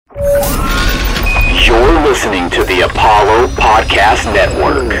listening to the Apollo Podcast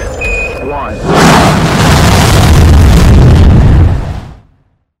Network.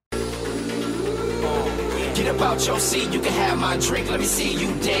 Get up out your seat, you can have my drink, let me see you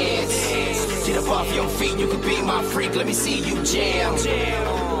dance. Get up off your feet, you can be my freak, let me see you jam.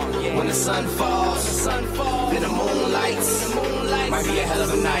 When the sun falls, then the moon lights, might be a hell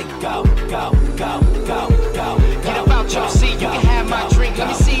of a night. Go, go, go, go, go. Get up out your seat, you can have my drink, let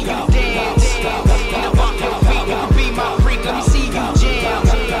me see you dance. Get up off your feet, you can be my freak, let me see you jam.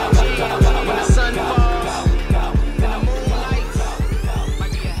 When the sun falls, then the moon lights,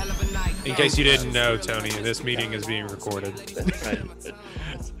 might be a hell of a night. In case you didn't know, Tony, this meeting is being recorded.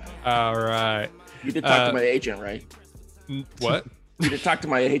 All right. You did talk to my agent, right? What? You did talk to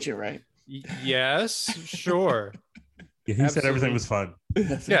my agent, right? Yes, sure. Yeah, he said everything was fun.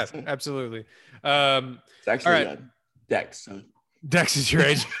 Yeah, absolutely. It's actually all right. Dex. So. Dex is your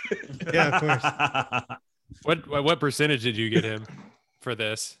agent. Yeah, of course. What percentage did you get him for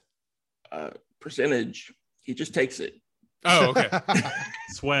this? Percentage. He just takes it. Oh, okay.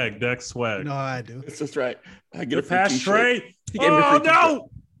 Swag, Dex, swag. No, I do. That's right. I get Your a free pass t-shirt. straight. He gave me a free no!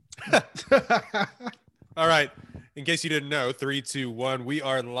 All right. In case you didn't know, 3, 2, 1, we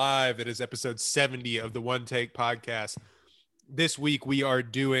are live. It is episode 70 of the One Take Podcast. This week we are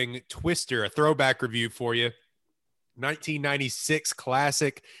doing Twister, a throwback review for you. 1996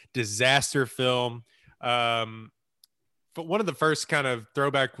 classic disaster film. But one of the first kind of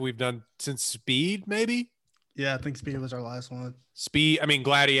throwback we've done since Speed, maybe? Yeah, I think Speed was our last one. Speed, I mean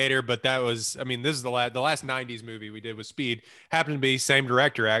Gladiator, but that was, I mean, this is the last 90s movie we did with Speed. Happened to be same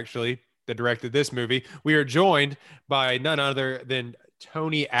director, actually, that directed this movie. We are joined by none other than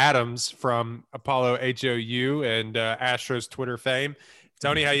Tony Adams from Apollo HOU and Astros Twitter fame.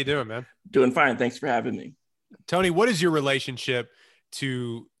 Tony, how you doing, man? Doing fine. Thanks for having me. Tony, what is your relationship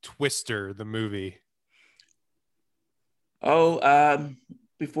to Twister, the movie?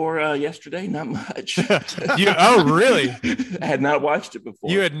 Before yesterday, not much. Oh, really? I had not watched it before.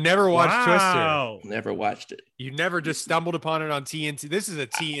 You had never watched Wow. Never watched it. Twister. You never just stumbled upon it on TNT. This is a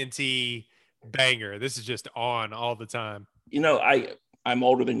TNT banger. This is just on all the time. You know, I'm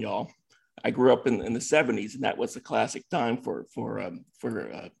older than y'all. I grew up in the 70s, and that was a classic time for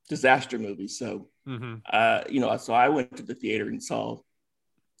disaster movies. So, so I went to the theater and saw,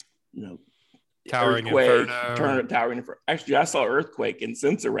 Towering Earthquake, Inferno. Towering Inferno. Actually, I saw Earthquake in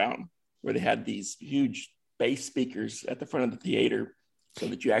Sense-Around, where they had these huge bass speakers at the front of the theater so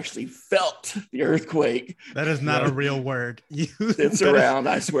that you actually felt the earthquake. That is not a real word. Sense-Around,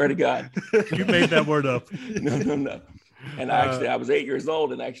 I swear to God. You made that word up. No. And I was 8 years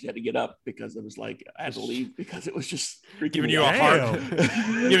old and I actually had to get up because it was like I had to leave because it was just freaking Giving you out.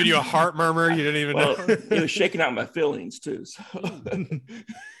 giving you a heart murmur. You didn't even know. It was shaking out my feelings too. So.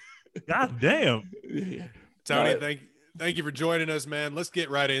 God damn. Yeah. Tony, thank you for joining us, man. Let's get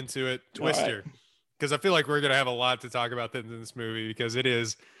right into it. Twister. Because I feel like we're going to have a lot to talk about in this movie because it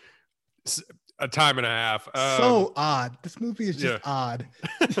is a time and a half. So odd. This movie is just odd.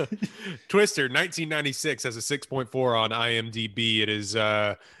 Twister, 1996, has a 6.4 on IMDb. It is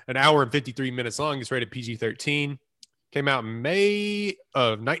an hour and 53 minutes long. It's rated PG-13. Came out in May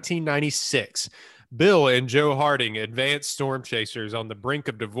of 1996. Bill and Joe Harding, advanced storm chasers on the brink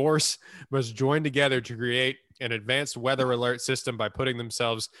of divorce, must join together to create an advanced weather alert system by putting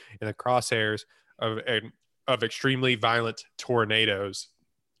themselves in the crosshairs of extremely violent tornadoes.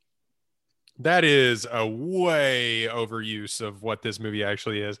 That is a way overuse of what this movie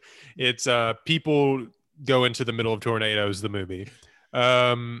actually is. It's people go into the middle of tornadoes, the movie.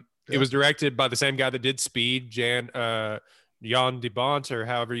 It was directed by the same guy that did Speed, Jan de Bont, or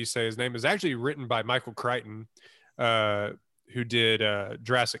however you say his name. Is actually written by Michael Crichton, who did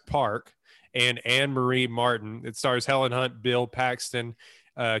Jurassic Park, and Anne Marie Martin. It stars Helen Hunt, Bill Paxton,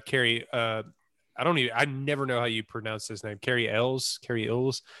 Carrie. I never know how you pronounce this name. Carrie Ills.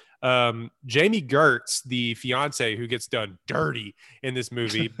 Jamie Gertz, the fiance who gets done dirty in this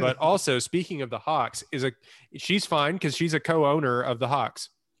movie, but also speaking of the Hawks, she's fine because she's a co-owner of the Hawks.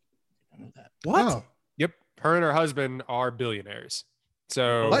 What? Oh. Yep. Her and her husband are billionaires.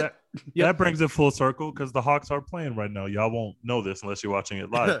 So that brings it full circle because the Hawks are playing right now. Y'all won't know this unless you're watching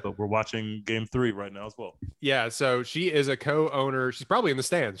it live, but we're watching Game 3 right now as well. Yeah, so she is a co-owner. She's probably in the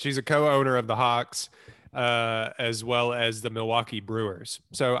stands. She's a co-owner of the Hawks, as well as the Milwaukee Brewers.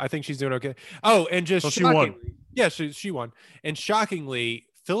 So I think she's doing okay. Oh, and just she won. Yeah, she won. And shockingly,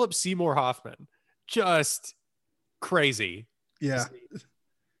 Philip Seymour Hoffman, just crazy. Yeah.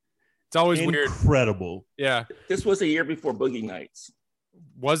 It's always weird. Incredible. Yeah. This was a year before Boogie Nights.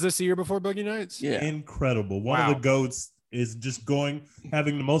 Was this the year before Boogie Nights? Yeah. Incredible. One Wow. of the GOATs is just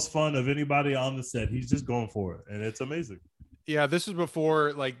having the most fun of anybody on the set. He's just going for it, and it's amazing. Yeah, this was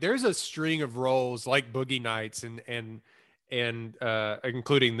before, like, there's a string of roles like Boogie Nights and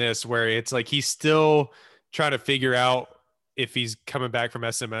including this, where it's like he's still trying to figure out if he's coming back from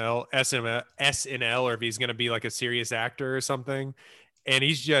SNL, or if he's going to be like a serious actor or something. And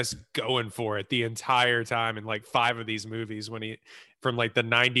he's just going for it the entire time in like 5 of these movies from like the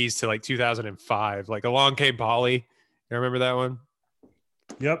 90s to like 2005. Like Along Came Polly. You remember that one?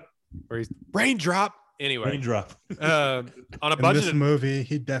 Yep. Where he's Raindrop. Anyway, Raindrop. On a budget. In this movie,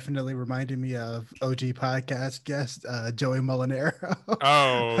 he definitely reminded me of OG podcast guest Joey Molinaro.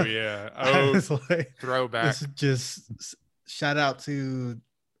 Oh yeah. I was like, throwback. This is just shout out to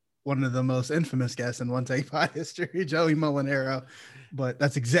one of the most infamous guests in One Take Pod history, Joey Molinaro. But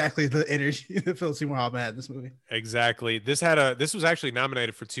that's exactly the energy that Philip Seymour Hoffman had in this movie. Exactly. This was actually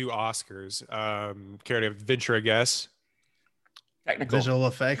nominated for 2 Oscars. Care to venture a guess? Technical. Visual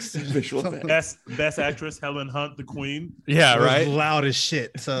effects. Best actress, Helen Hunt, the Queen. Yeah, It was right. loud as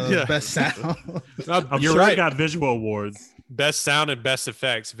shit. So Yeah. best sound. I'm You're sure right. it got visual awards. Best sound and best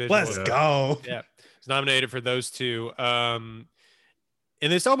effects. Visual Let's effects. go. Yeah, it's nominated for those 2. And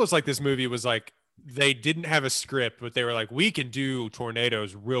it's almost like this movie was like they didn't have a script, but they were like, we can do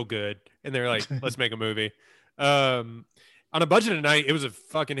tornadoes real good, and they're like, let's make a movie. On a budget of it was a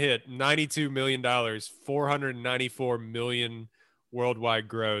fucking hit. $92 million, 494 million worldwide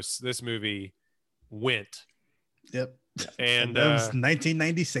gross. This movie went. Yep. And that was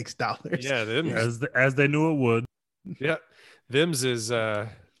 $1996. yeah, them's, As they knew it would. yeah, them's is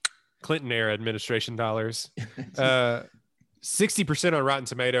Clinton era administration dollars. 60% on Rotten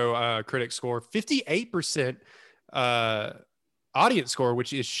Tomato critic score, 58% audience score,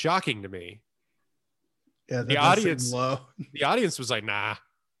 which is shocking to me. Yeah, The audience was like, nah.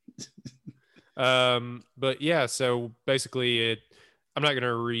 But yeah, so basically I'm not going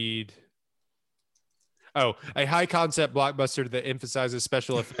to read. Oh, a high concept blockbuster that emphasizes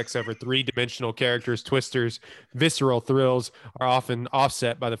special effects over 3-dimensional characters, twisters, visceral thrills are often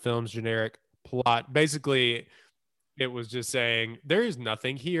offset by the film's generic plot. Basically, it was just saying there is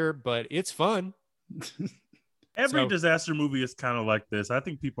nothing here, but it's fun. Every disaster movie is kind of like this. I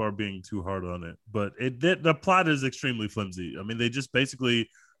think people are being too hard on it, but the plot is extremely flimsy. I mean, they just basically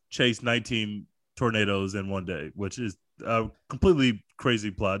chase 19 tornadoes in one day, which is a completely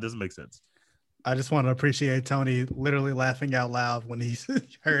crazy plot. It doesn't make sense. I just want to appreciate Tony literally laughing out loud when he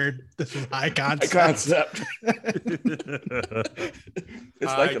heard this was high concept. It's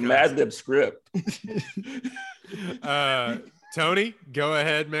like a Mad Lib script. Tony, go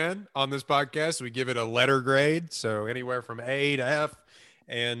ahead, man. On this podcast, we give it a letter grade, so anywhere from A to F,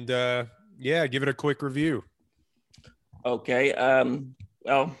 and yeah, give it a quick review. Okay.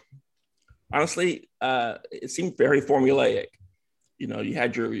 Well, honestly, it seemed very formulaic. You know, you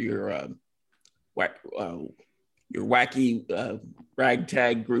had your wacky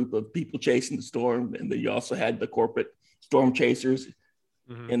ragtag group of people chasing the storm, and then you also had the corporate storm chasers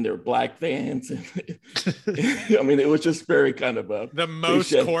in their black vans. I mean, it was just very kind of the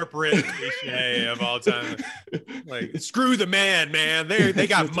most corporate cliche of all time. Like, screw the man. They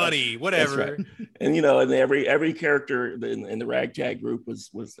got money, whatever. Right. And you know, and every character in the ragtag group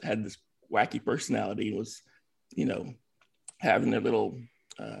had this wacky personality and was, you know, having their little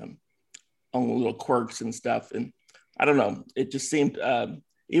own little quirks and stuff. And I don't know, it just seemed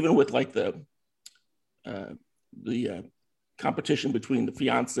even with like the competition between the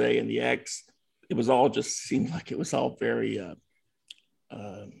fiance and the ex, it was all just seemed like it was all very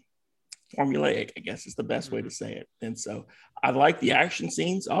formulaic, I guess is the best way to say it. And so I like the action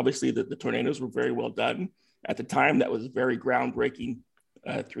scenes. Obviously the tornadoes were very well done. At the time, that was very groundbreaking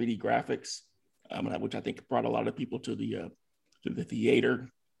 3D graphics, which I think brought a lot of people to the theater.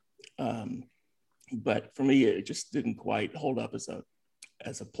 But for me, it just didn't quite hold up as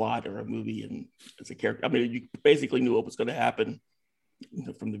a plot or a movie and as a character. I mean, you basically knew what was going to happen, you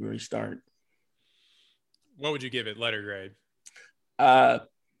know, from the very start. What would you give it letter grade?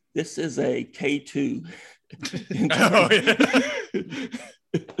 This is a K2. Oh,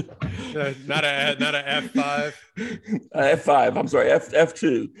 yeah. not a F5. F5. I'm sorry.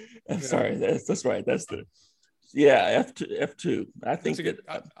 F2. I'm sorry. That's right. That's the F2. I think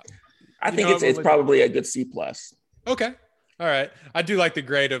it's probably a good C+. Okay. All right. I do like the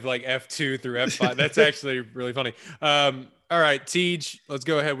grade of like F2 through F5. That's actually really funny. All right, Tej, let's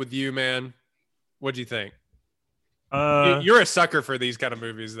go ahead with you, man. What'd you think? You're a sucker for these kind of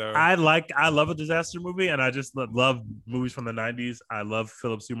movies, though. I love a disaster movie, and I just love movies from the 90s. I love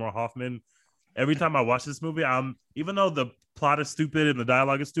Philip Seymour Hoffman. every time I watch this movie, even though the plot is stupid and the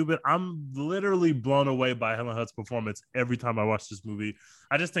dialogue is stupid, I'm literally blown away by Helen Hunt's performance every time I watch this movie.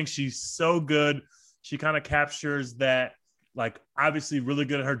 I just think she's so good. She kind of captures that, like, obviously really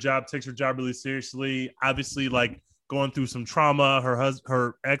good at her job, takes her job really seriously. Obviously, like, going through some trauma.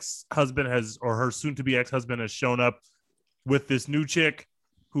 Her ex-husband or her soon-to-be ex-husband has shown up with this new chick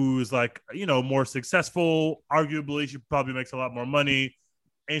who's, like, you know, more successful. Arguably, she probably makes a lot more money.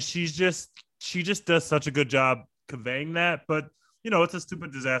 And she just does such a good job conveying that. But, you know, it's a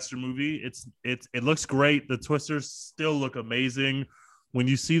stupid disaster movie. It looks great. The twisters still look amazing. When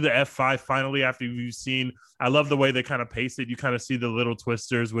you see the F5 finally, after you've seen, I love the way they kind of pace it. You kind of see the little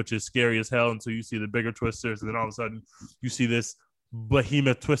twisters, which is scary as hell, until you see the bigger twisters. And then all of a sudden you see this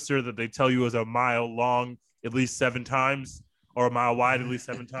behemoth twister that they tell you is a mile long at least 7 times, or a mile wide at least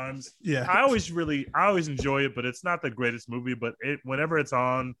 7 times. Yeah. I always enjoy it, but it's not the greatest movie. But whenever it's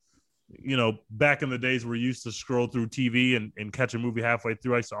on, you know, back in the days where we used to scroll through TV and catch a movie halfway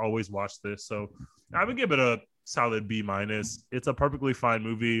through, I used to always watch this. So I would give it a solid B-. It's a perfectly fine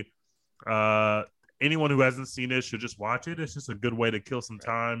movie. Anyone who hasn't seen it should just watch it. It's just a good way to kill some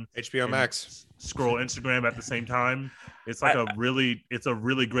time. HBO Max. Scroll Instagram at the same time. It's like a really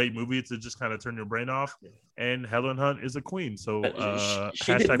great movie to just kind of turn your brain off. And Helen Hunt is a queen. So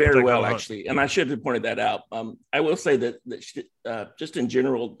she did very well, actually. And I should have pointed that out. I will say that she, just in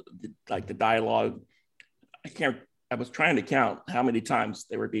general, like the dialogue, I was trying to count how many times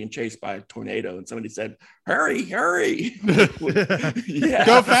they were being chased by a tornado, and somebody said, "Hurry, hurry!" Yeah,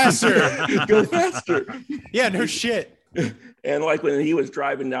 go faster, go faster. Yeah, no shit. And like when he was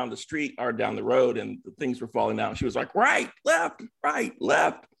driving down the street or down the road, and the things were falling down, she was like, "Right, left, right,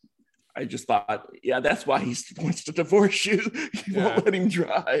 left." I just thought, yeah, that's why he wants to divorce you. You won't let him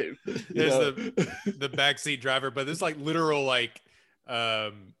drive. There's the backseat driver, but there's like literal like.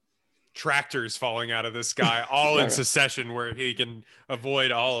 Tractors falling out of the sky all in succession where he can avoid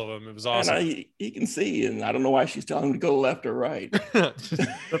all of them. It was awesome. And he can see, and I don't know why she's telling him to go left or right.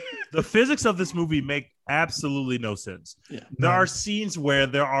 The physics of this movie make absolutely no sense. Yeah. There are scenes where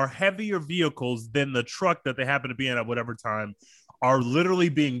there are heavier vehicles than the truck that they happen to be in at whatever time are literally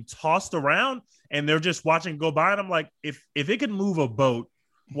being tossed around, and they're just watching go by. And I'm like, if it can move a boat,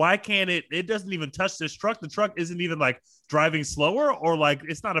 why can't it doesn't even touch this truck? The truck isn't even like driving slower, or like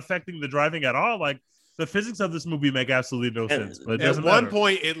it's not affecting the driving at all. Like the physics of this movie make absolutely no sense. But at one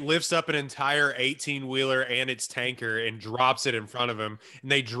point, it lifts up an entire 18-wheeler and its tanker and drops it in front of him,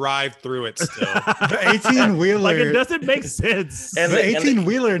 and they drive through it still. The 18-wheeler, like it doesn't make sense. And the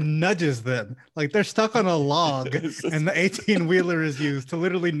 18-wheeler nudges them, like they're stuck on a log, and the 18-wheeler is used to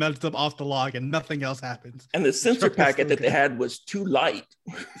literally nudge them off the log, and nothing else happens. And the sensor packet that they had was too light.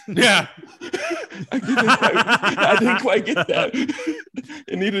 Yeah, I didn't quite get that.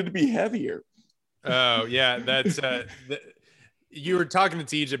 It needed to be heavier. Oh yeah, that's you were talking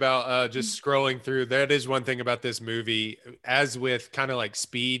to Tej about just scrolling through. That is one thing about this movie, as with kind of like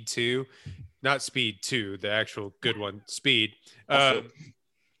Speed 2, not Speed 2, the actual good one, Speed.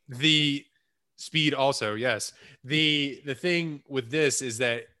 The Speed also, yes. The thing with this is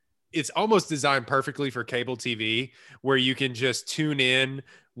that it's almost designed perfectly for cable TV, where you can just tune in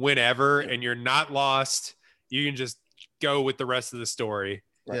whenever and you're not lost. You can just go with the rest of the story.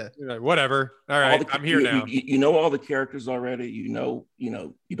 Yeah. Like, whatever. All right. I'm here now. You know all the characters already. You know,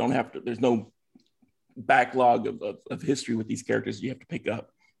 you don't have to, there's no backlog of history with these characters you have to pick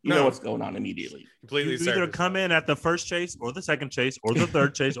up. You know what's going on immediately. Completely. You either come in at the first chase or the second chase or the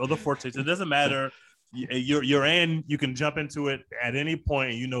third chase or the fourth chase. It doesn't matter. You're in, you can jump into it at any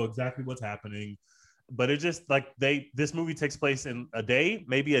point and you know exactly what's happening. But it just like this movie takes place in a day,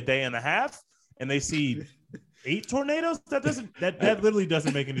 maybe a day and a half, and they see 8 tornadoes. That literally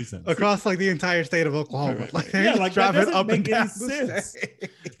doesn't make any sense across like the entire state of Oklahoma. Like, like driving that up and down sense.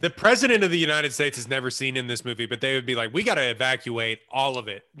 The president of the United States is never seen in this movie, but they would be like, we got to evacuate all of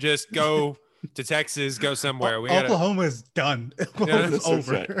it. Just go to Texas, go somewhere. Oklahoma's done. Oklahoma's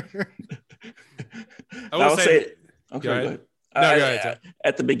over. Right. I will say, okay, go go ahead.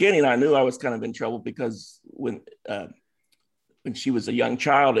 At the beginning, I knew I was kind of in trouble because when she was a young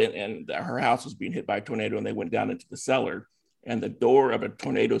child and her house was being hit by a tornado and they went down into the cellar, and the door of a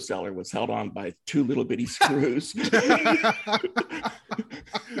tornado cellar was held on by 2 little bitty screws.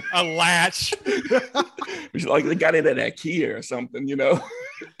 A latch. Like they got it at IKEA or something, you know?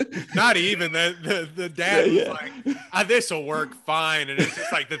 Not even. The dad was like, this will work fine. And it's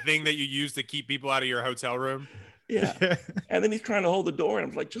just like the thing that you use to keep people out of your hotel room. Yeah. And then he's trying to hold the door,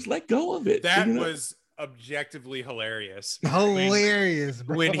 and I'm like, just let go of it. That was objectively hilarious. Hilarious,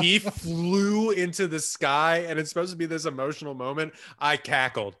 bro. When he flew into the sky and it's supposed to be this emotional moment, I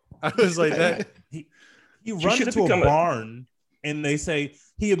cackled. I was like that. He runs into a barn, and they say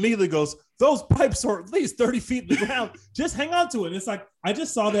he immediately goes, "Those pipes are at least 30 feet in the ground. Just hang on to it." And it's like, I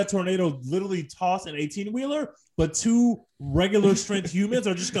just saw that tornado literally toss an 18-wheeler, but two regular strength humans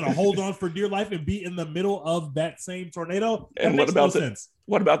are just going to hold on for dear life and be in the middle of that same tornado. And what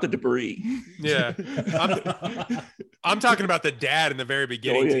about the debris? Yeah. I'm talking about the dad in the very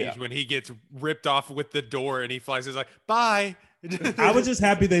beginning when he gets ripped off with the door and he flies. He's like, bye. I was just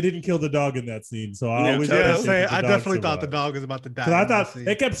happy they didn't kill the dog in that scene. So I definitely thought the dog was about to die. I thought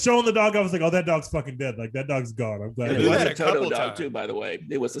they kept showing the dog. I was like, oh, that dog's fucking dead. Like, that dog's gone. I'm glad. It was a Toto dog too, by the way.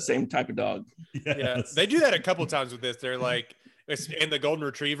 It was the same type of dog. Yes. Yeah, they do that a couple times with this. They're like, in the golden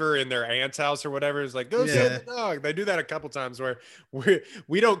retriever in their aunt's house or whatever. It's like, go save the dog. They do that a couple times where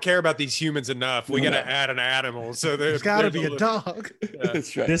we don't care about these humans enough. We got to add an animal. So there's got to be a dog. Yeah.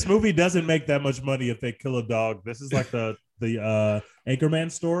 That's right. This movie doesn't make that much money if they kill a dog. This is like the Anchorman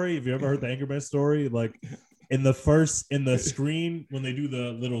story. Have you ever heard the Anchorman story? Like in the screen, when they do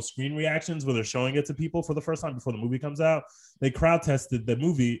the little screen reactions where they're showing it to people for the first time before the movie comes out, they crowd tested the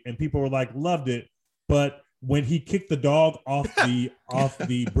movie and people were like, loved it. But when he kicked the dog off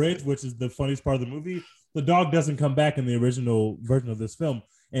the bridge, which is the funniest part of the movie, the dog doesn't come back in the original version of this film.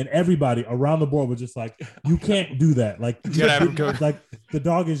 And everybody around the board was just like, you can't do that. Like, like the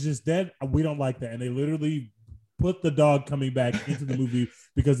dog is just dead. We don't like that. And they literally put the dog coming back into the movie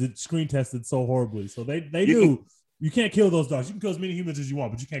because it screen tested so horribly. So they knew you can't kill those dogs. You can kill as many humans as you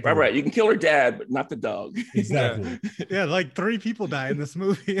want, but you can't kill right. You can kill her dad, but not the dog. Exactly. Yeah, like 3 people die in this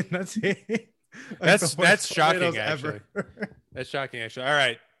movie, and that's it. That's shocking, actually. That's shocking, actually. All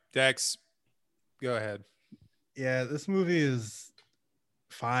right, Dex, go ahead. Yeah, this movie is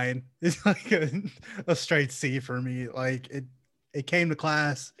fine. It's like a straight C for me. Like it came to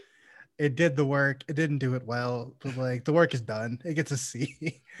class, it did the work. It didn't do it well, but like the work is done. It gets a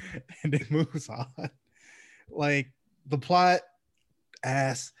C, and it moves on. Like the plot,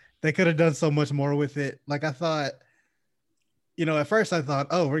 ass. They could have done so much more with it. Like I thought, at first I thought,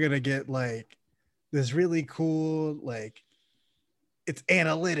 oh, we're gonna get like this really cool, like it's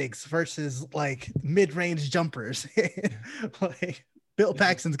analytics versus like mid-range jumpers. Like Bill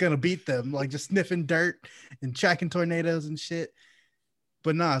Paxton's gonna beat them, like just sniffing dirt and tracking tornadoes and shit.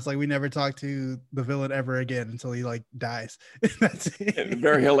 But no, it's like we never talk to the villain ever again until he like dies. That's it. In a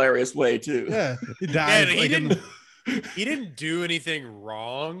very hilarious way too. Yeah, he dies. Yeah, he didn't do anything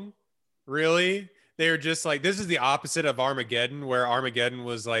wrong, really. They were just like, this is the opposite of Armageddon, where Armageddon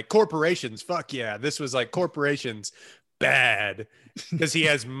was like corporations, fuck yeah. This was like corporations, bad, because he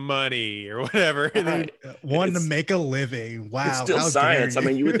has money or whatever. Right. Wanting to make a living. Wow. It's still science. I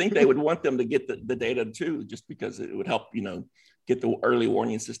mean, you would think they would want them to get the data too, just because it would help, get the early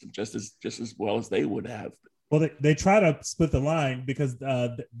warning system just as well as they would have. Well, they try to split the line because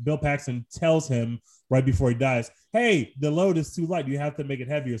Bill Paxton tells him right before he dies, hey, the load is too light. You have to make it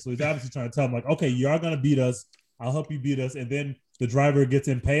heavier. So he's obviously trying to tell him, like, okay, you are going to beat us. I'll help you beat us. And then the driver gets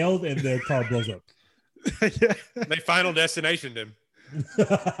impaled and their car blows up. Yeah. They Final Destinationed him.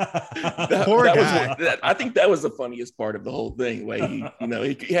 Poor guy. I think that was the funniest part of the whole thing. Where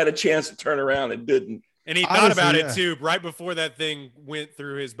he had a chance to turn around and didn't. And he thought about it too. Right before that thing went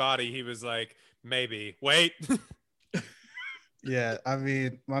through his body, he was like, maybe wait. Yeah, I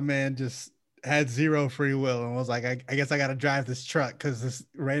mean, my man just had zero free will and was like, I guess I got to drive this truck because this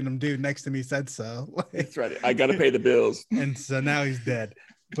random dude next to me said so. That's right. I got to pay the bills. And so now he's dead.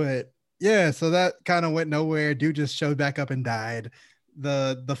 But yeah, so that kind of went nowhere. Dude just showed back up and died.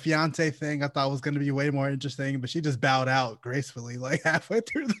 The fiance thing I thought was going to be way more interesting, but she just bowed out gracefully like halfway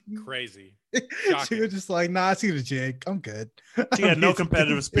through Crazy. She was just like, nah, I see the jig, I'm good. She had no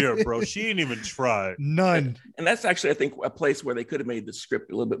competitive spirit, bro. She didn't even try. None. And that's actually, I think, a place where they could have made the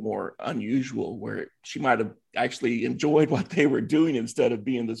script a little bit more unusual, where she might have actually enjoyed what they were doing instead of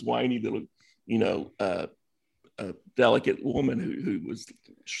being this whiny little delicate woman who was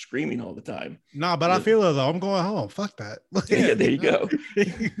screaming all the time. Nah, but I feel it though. I'm going home. Fuck that. Yeah, there you go.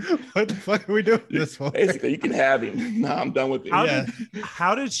 What the fuck are we doing this for? Basically, you can have him. Nah, I'm done with it.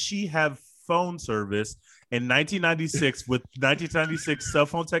 How did she have phone service in 1996 with 1996 cell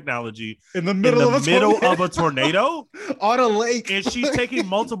phone technology in the middle of a tornado on a lake, and she's taking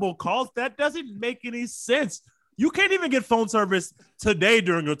multiple calls? That doesn't make any sense. You can't even get phone service today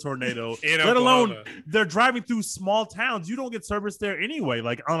during a tornado, let alone they're driving through small towns. You don't get service there anyway.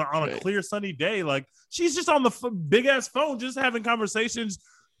 Like on a clear sunny day, like she's just on the big ass phone, just having conversations.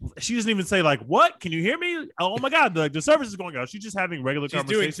 She doesn't even say like, "What? Can you hear me? Oh my god, the service is going out." She's just having regular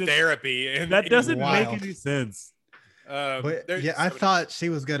conversations. She's doing therapy, and that doesn't make any sense. I thought she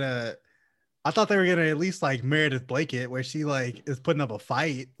was gonna I thought they were gonna at least like Meredith Blake where she like is putting up a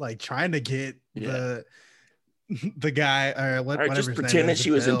fight, like trying to get the guy or what, or whatever just his name pretend that is,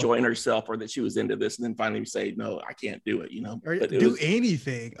 she was Bill. enjoying herself or that she was into this, and then finally say, "No, I can't do it." Or But it do was-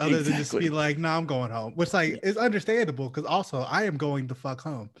 anything other than just Exactly. be like, "No, I'm going home," which like is understandable because also I am going the fuck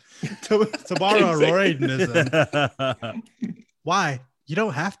home to borrow a Exactly. Roydenism. Why? You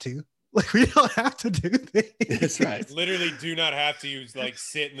don't have to. Like we don't have to do things. That's right. Literally do not have to use like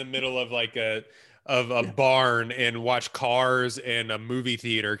sit in the middle of like a barn and watch cars and a movie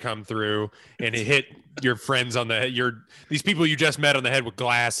theater come through and hit your friends on the head. These people you just met on the head with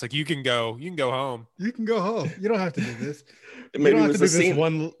glass. Like you can go home. You can go home. You don't have to do this. You Maybe don't it have was to the do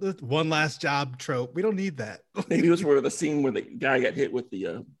this scene. one last job trope. We don't need that. Maybe it was where the scene where the guy got hit with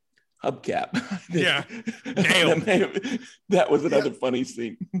the hubcap. Yeah. Nailed. That was another funny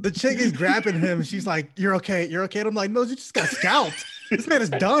scene. The chick is grabbing him. She's like, "You're okay. You're okay." And I'm like, "No, you just got scalped. This man is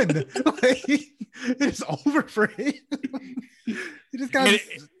done. Like, it's over for him. He just got." And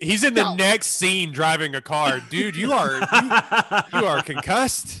he's in the scalped. next scene driving a car. Dude, you are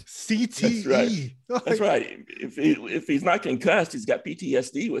concussed. CTE. That's right. That's right. If he's not concussed, he's got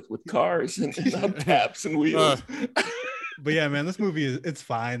PTSD with cars and hubcaps and wheels. But yeah, man, this movie it's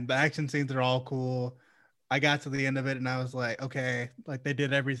fine. The action scenes are all cool. I got to the end of it and I was like, okay, like they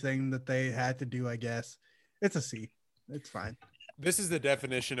did everything that they had to do, I guess. It's a C. It's fine. This is the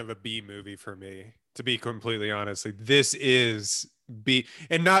definition of a B movie for me, to be completely honest. Like, this is B,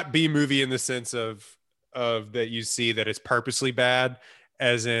 and not B movie in the sense of that you see that it's purposely bad,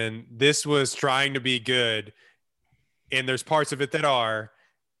 as in this was trying to be good, and there's parts of it that are,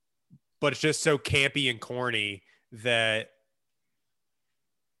 but it's just so campy and corny that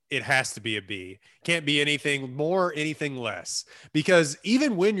it has to be a B. Can't be anything more, anything less. Because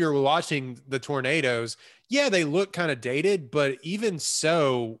even when you're watching the tornadoes, yeah, they look kind of dated, but even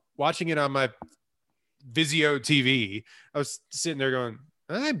so, watching it on my Vizio TV, I was sitting there going,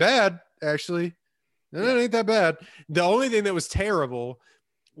 that ain't bad, actually. That ain't that bad. The only thing that was terrible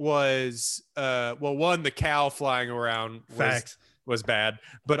was, one, the cow flying around was bad,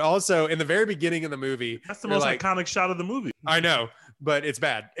 but also in the very beginning of the movie, That's the most iconic shot of the movie. I know, but it's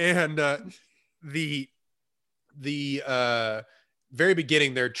bad. And the very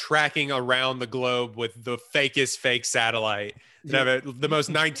beginning, they're tracking around the globe with the fakest fake satellite. They have the most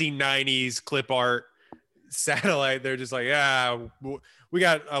 1990s clip art satellite. They're just like, we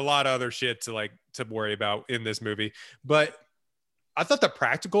got a lot of other shit to worry about in this movie. But I thought the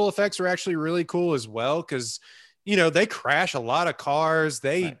practical effects were actually really cool as well, because they crash a lot of cars.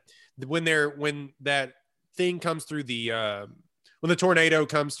 When that thing comes through when the tornado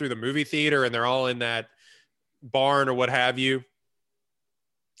comes through the movie theater and they're all in that barn or what have you,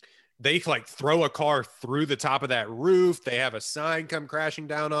 they throw a car through the top of that roof. They have a sign come crashing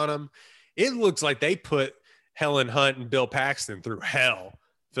down on them. It looks like they put Helen Hunt and Bill Paxton through hell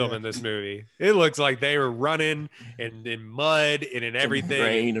filming this movie. It looks like they were running and in mud and in everything,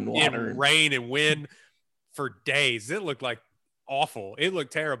 rain and water, in rain and wind for days. It looked like awful. It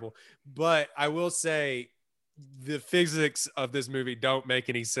looked terrible. But I will say the physics of this movie don't make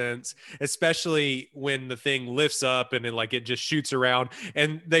any sense, especially when the thing lifts up and then it just shoots around,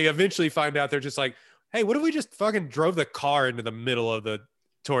 and they eventually find out, they're just like, hey, what if we just fucking drove the car into the middle of the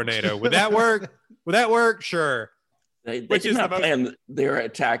tornado? Would that work? Would that work? Sure. They did not plan their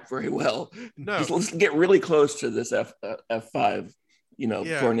attack very well. No. Just let's get really close to this F5,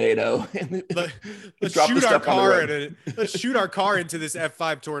 tornado. And let's drop the shoot our stuff on the car road. let's shoot our car into this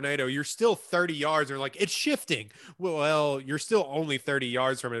F5 tornado. You're still 30 yards. They're like, it's shifting. Well, you're still only 30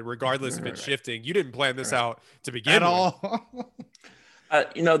 yards from it, regardless if it's shifting. You didn't plan this out to begin At with.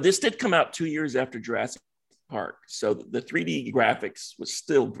 all. This did come out 2 years after Jurassic Park, so the 3D graphics was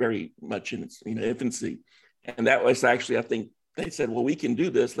still very much in its infancy, and that was actually, I think they said, well, we can do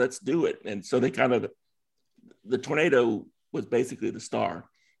this, let's do it. And so they the tornado was basically the star,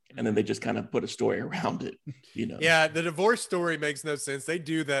 and then they just kind of put a story around it. Yeah, the divorce story makes no sense. They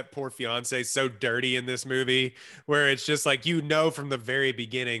do that poor fiance so dirty in this movie, where it's just from the very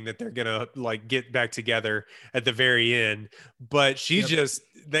beginning that they're gonna get back together at the very end, but she's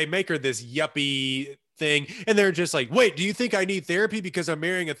they make her this yuppie thing, and they're just like, wait, do you think I need therapy because I'm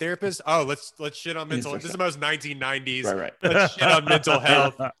marrying a therapist? Oh, let's shit on mental. This is the most 1990s. Right. Let's shit on mental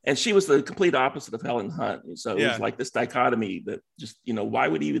health. And she was the complete opposite of Helen Hunt, and so it was like this dichotomy that just why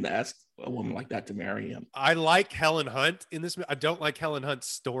would he even ask a woman like that to marry him? I like Helen Hunt in this. I don't like Helen Hunt's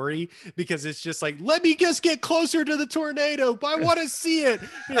story, because it's just let me just get closer to the tornado. I want to see it.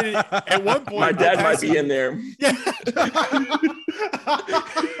 And at one point, My dad might be in there. Yeah.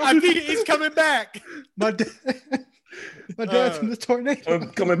 I think he's coming back. My dad. My dad's in the tornado.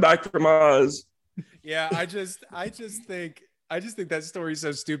 I'm coming back from Oz. Yeah, I just think that story is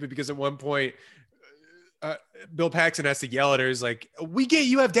so stupid because at one point Bill Paxton has to yell at her. He's like, "We get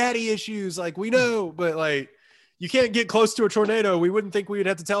you have daddy issues, like we know, but like you can't get close to a tornado. We wouldn't think we'd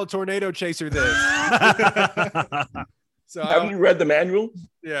have to tell a tornado chaser this." So Haven't you read the manual?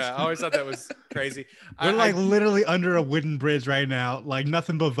 yeah, I always thought that was crazy. We're like literally under a wooden bridge right now, like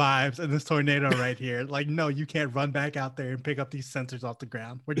nothing but vibes, and this tornado right here. Like, no, you can't run back out there and pick up these sensors off the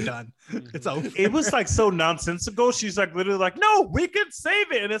ground. We're done. It's over. It was like so nonsensical. She's like literally like, no, we can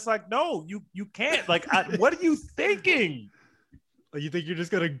save it. And it's like, no, you can't. Like, what are you thinking? You think you're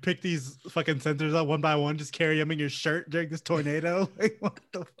just gonna pick these fucking sensors up one by one, just carry them in your shirt during this tornado? Like, what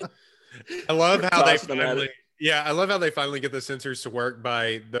the fuck? I love how they Tossing them at finally, it. yeah, I love how they finally get the sensors to work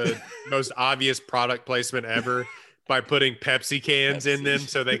by the most obvious product placement ever by putting Pepsi cans in them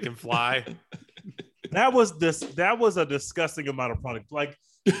so they can fly. That was a disgusting amount of product. Like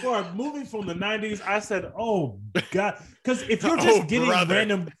for a movie from the 90s, I said, oh God. Because if you're just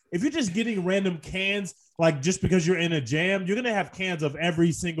getting random cans, like just because you're in a jam, you're gonna have cans of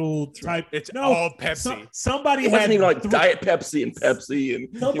every single type. It's all Pepsi. Somebody It wasn't had even like Diet Pepsi and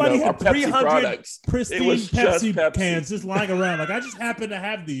somebody our had Pepsi 300 products. It pristine was just Pepsi, Pepsi. cans just lying around. Like I just happen to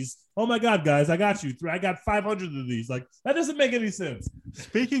have these. Oh my God, guys, I got you. I got 500 of these. Like that doesn't make any sense.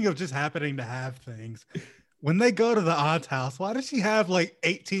 Speaking of just happening to have things, when they go to the aunt's house, why does she have like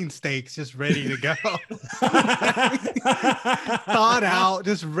 18 steaks just ready to go? Thawed out,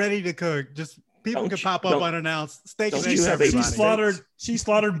 just ready to cook. Just people can pop up unannounced. Steak don't and you eggs have for 18 everybody. She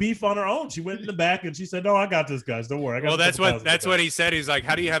slaughtered beef on her own. She went in the back and she said, "No, I got this, guys. Don't worry." I got Well, that's $2,000 what he said. He's like,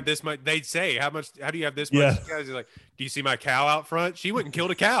 "How do you have this much?" They'd say, "How do you have this much?" Yeah. He's like, "Do you see my cow out front? She went and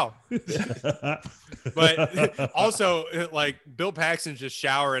killed a cow." But also, like Bill Paxton's just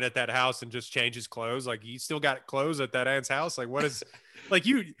showering at that house and just changes clothes. Like you still got clothes at that aunt's house. Like what is, like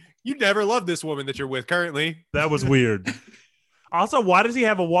you never loved this woman that you're with currently. That was weird. Also, why does he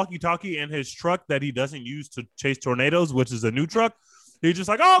have a walkie-talkie in his truck that he doesn't use to chase tornadoes, which is a new truck? He's just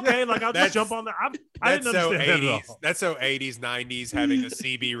like, oh, okay, like I'll just jump on that. I didn't understand that at all. That's so 80s, 90s having a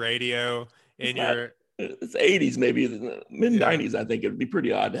CB radio in your. It's 80s, maybe the mid 90s. I think it would be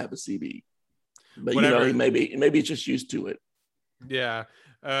pretty odd to have a CB, but Whatever. you know, maybe it's just used to it. Yeah.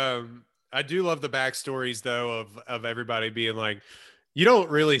 I do love the backstories though of everybody being like, you don't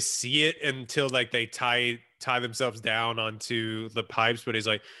really see it until like they tie themselves down onto the pipes, but he's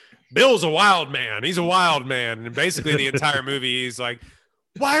like, Bill's a wild man. He's a wild man. And basically the entire movie he's like,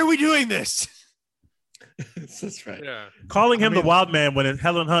 why are we doing this? That's right. Yeah. Calling him the wild man when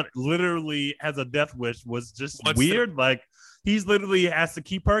Helen Hunt literally has a death wish was just weird. Like he's literally has to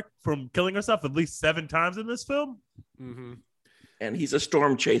keep her from killing herself at least 7 times in this film. Mm-hmm. And he's a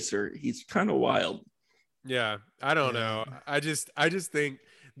storm chaser. He's kind of wild. Yeah. I don't know. I just think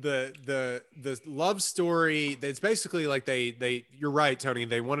the love story, it's basically like they you're right, Tony.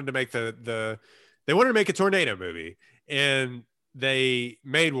 They wanted to make they wanted to make a tornado movie, and they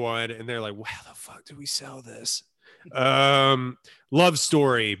made one, and they're like, well, how the fuck do we sell this? Love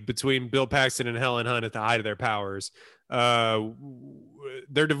story between Bill Paxton and Helen Hunt at the height of their powers.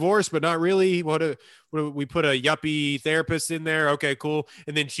 They're divorced, but not really. What we put a yuppie therapist in there. Okay, cool.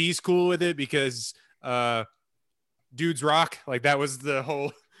 And then she's cool with it because dudes rock. Like that was the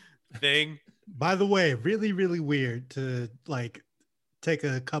whole thing. By the way, really, really weird to like take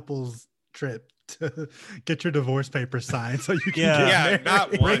a couple's trip to get your divorce papers signed so you can get married.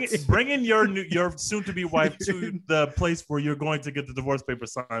 Not once. Bringing your soon-to-be wife to the place where you're going to get the divorce paper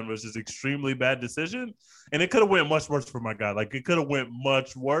signed was just extremely bad decision, and it could have went much worse for my guy. Like it could have went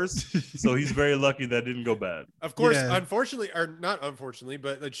much worse. So he's very lucky that didn't go bad. Of course, unfortunately, or not unfortunately,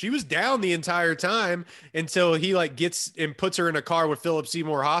 but like, she was down the entire time until he like gets and puts her in a car with Philip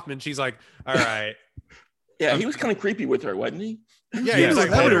Seymour Hoffman. She's like, all right. Yeah, he was kind of creepy with her, wasn't he? Yeah, he was like,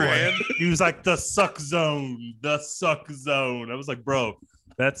 hold her hand. He was like the suck zone. I was like, bro,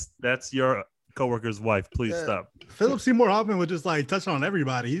 that's your coworker's wife. Please stop. Philip Seymour Hoffman would just like touch on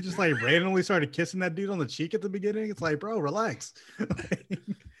everybody. He just like randomly started kissing that dude on the cheek at the beginning. It's like, bro, relax.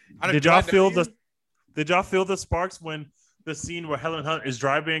 Did y'all feel the sparks when the scene where Helen Hunt is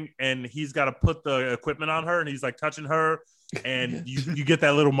driving and he's got to put the equipment on her and he's like touching her, and you get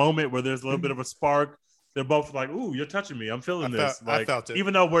that little moment where there's a little bit of a spark. They're both like, ooh, you're touching me. I'm feeling this. I felt it.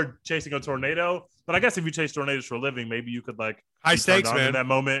 Even though we're chasing a tornado, but I guess if you chase tornadoes for a living, maybe you could like high stakes, man. In that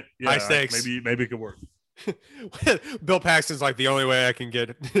moment, high stakes. Maybe it could work. Bill Paxton's like, the only way I can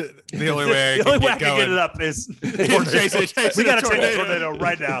get the only way I can get it up is chasing we gotta take a tornado. tornado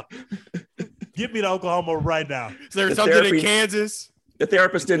right now. Get me to Oklahoma right now. Is there The something therapy- in Kansas? The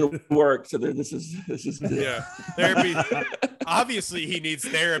therapist didn't work, so this is Yeah, therapy. Obviously, he needs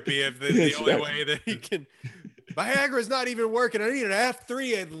therapy if the only way that he can. Viagra's not even working. I need an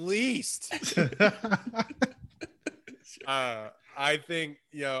F3 at least. I think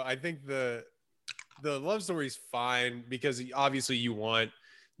the love story's fine because obviously you want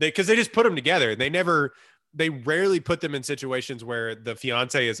because they just put them together. They rarely put them in situations where the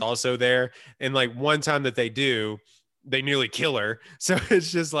fiance is also there. And like one time that they do, they nearly kill her. So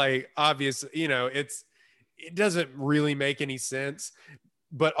it's just like obvious, it doesn't really make any sense.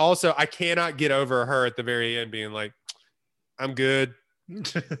 But also I cannot get over her at the very end being like, I'm good.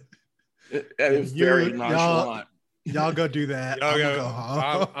 It's very nonchalant. Y'all go do that. Y'all go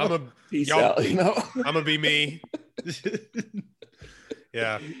home. I'm a Peace y'all, out, I'm gonna be me.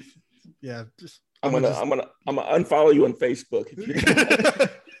 Yeah. Yeah. I'm gonna unfollow you on Facebook.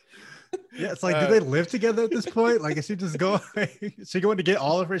 Yeah, it's like, do they live together at this point? Like, is she just going? Is she going to get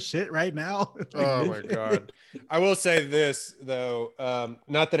all of her shit right now? Oh my god! I will say this though,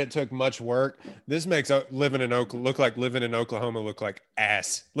 not that it took much work. This makes living in Oklahoma look like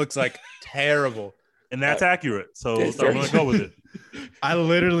ass. Looks like terrible. And that's accurate. So Yes, I'm going to go with it. I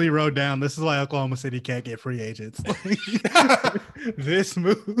literally wrote down, this is why Oklahoma City can't get free agents. This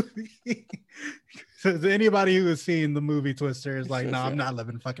movie. So anybody who has seen the movie Twister is like, no, I'm not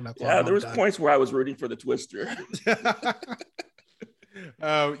living in fucking Oklahoma. Yeah, there was points where I was rooting for the Twister.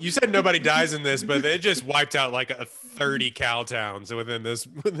 You said nobody dies in this, but they just wiped out like 30 cow towns within this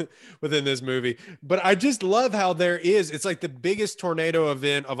movie. But I just love how it's like the biggest tornado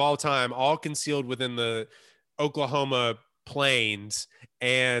event of all time, all concealed within the Oklahoma plains,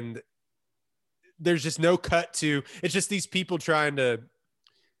 and there's just no cut to. It's just these people trying to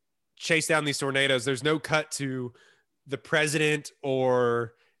chase down these tornadoes. There's no cut to the president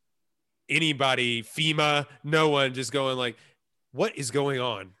or anybody, FEMA, no one, just going like, what is going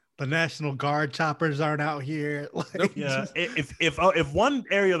on? The National Guard choppers aren't out here. Like, Yeah, if one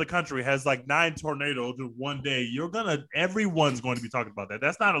area of the country has like 9 tornadoes in one day, everyone's going to be talking about that.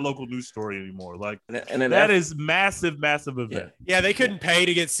 That's not a local news story anymore. Like, and that is massive event. Yeah, they couldn't pay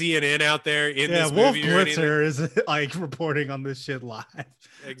to get CNN out there in this Wolf movie. Wolf Blitzer is like reporting on this shit live.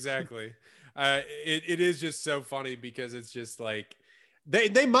 Exactly. It is just so funny because it's just like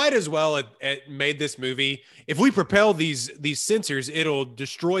they might as well have made this movie. If we propel these sensors, it'll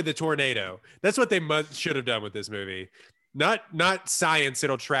destroy the tornado. That's what they should have done with this movie. Not science.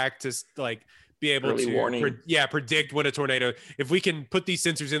 It'll track to like be able to predict when a tornado. If we can put these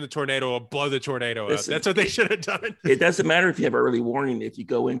sensors in the tornado, it'll blow the tornado up. That's what they should have done. It doesn't matter if you have early warning. If you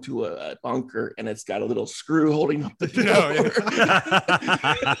go into a bunker and it's got a little screw holding up the door.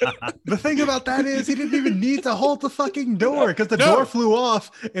 The thing about that is he didn't even need to hold the fucking door because the door flew off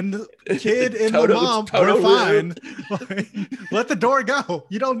and the kid and the mom were fine. Like, let the door go.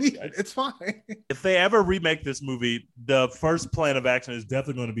 You don't need it. It's fine. If they ever remake this movie, the first plan of action is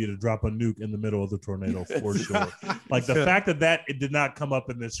definitely going to be to drop a nuke in the middle of the tornado for sure. Like the fact that it did not come up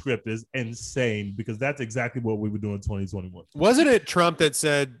in this script is insane because that's exactly what we would do in 2021. Wasn't it Trump that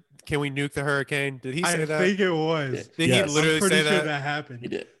said, "Can we nuke the hurricane"? Did he say that? I think it was. Did he literally say sure that? That happened. He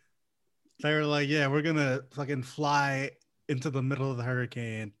did. They were like, "Yeah, we're gonna fucking fly into the middle of the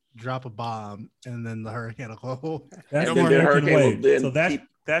hurricane, drop a bomb, and then the hurricane will go." That's And then the hurricane will so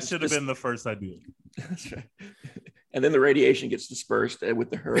that should have been the first idea. That's right. And then the radiation gets dispersed with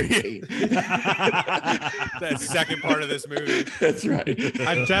the hurricane. That second part of this movie. That's right.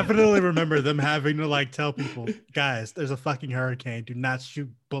 I definitely remember them having to like tell people, guys, there's a fucking hurricane. Do not shoot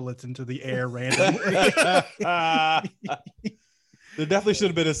bullets into the air randomly. There definitely should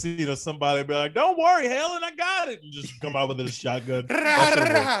have been a scene of somebody be like, "Don't worry, Helen, I got it," and just come out with a shotgun.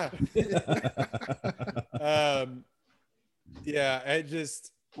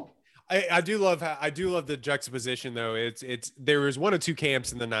 I do love the juxtaposition though. It's there was one of two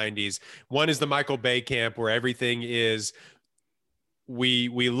camps in the 90s. One is the Michael Bay camp where everything is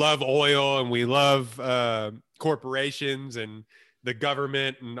we love oil and we love corporations and the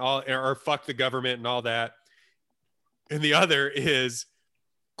government and all, or fuck the government and all that. And the other is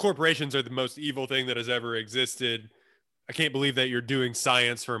corporations are the most evil thing that has ever existed. I can't believe that you're doing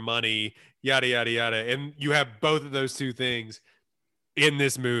science for money, yada yada yada. And you have both of those two things in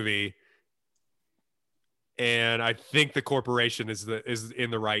this movie. And I think the corporation is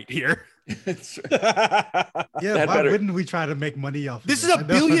in the right here. Yeah, why wouldn't we try to make money off of this? Is a $1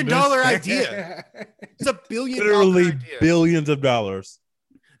 billion idea. It's a $1 billion literally idea. Billions of dollars.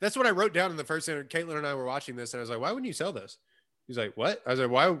 That's what I wrote down in the first interview. Caitlin and I were watching this, and I was like, "Why wouldn't you sell this?" He's like, "What?" I was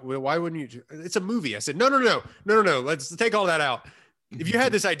like, "Why wouldn't you?" It's a movie. I said, "No. Let's take all that out. If you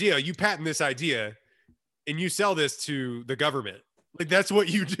had this idea, you patent this idea, and you sell this to the government. Like that's what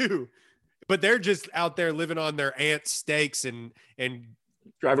you do. But they're just out there living on their aunt's steaks and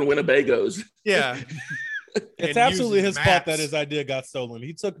Driving Winnebagos. yeah. It's and absolutely using his fault maps. that his idea got stolen.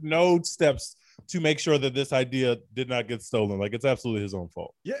 He took no steps to make sure that this idea did not get stolen. Like it's absolutely his own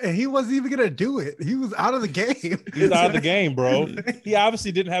fault. Yeah, and he wasn't even gonna do it. He was out of the game. He's out of the game, bro. He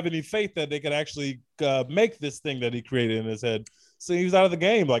obviously didn't have any faith that they could actually make this thing that he created in his head. So he was out of the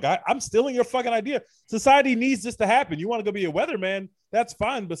game. Like, I'm stealing your fucking idea. Society needs this to happen. You want to go be a weatherman? That's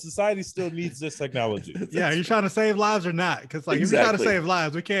fine, but society still needs this technology. Yeah, are you trying to save lives or not? Because like if you're trying to save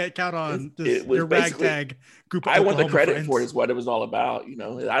lives, we can't count on It was your basically- ragtag group. Of I want the Oklahoma credit friends. for it is what it was all about. You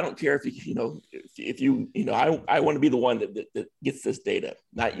know, I don't care if if you I want to be the one that gets this data,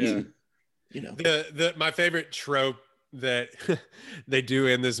 not you. You know, My favorite trope that they do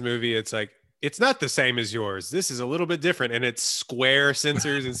in this movie, it's like, it's not the same as yours. This is a little bit different, and it's square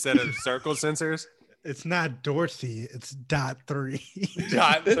sensors instead of circle sensors. It's not Dorsey. It's .3.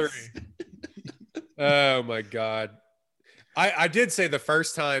 Dot 3. Oh my god. I did say the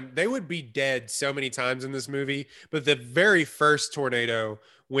first time they would be dead so many times in this movie, but the very first tornado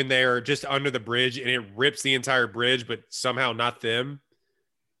when they're just under the bridge and it rips the entire bridge, but somehow not them,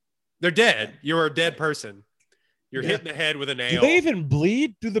 they're dead. You're a dead person. You're hitting the head with a nail. Do they even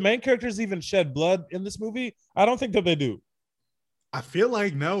bleed? Do the main characters even shed blood in this movie? I don't think that they do. I feel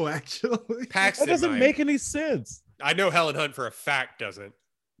like no, actually. Paxton That doesn't might. make any sense. I know Helen Hunt for a fact doesn't.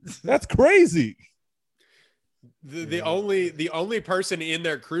 That's crazy. The only person in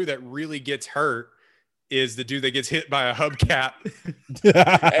their crew that really gets hurt is the dude that gets hit by a hubcap.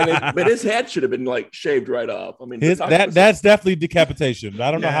 but his head should have been like shaved right off. I mean, That's definitely decapitation.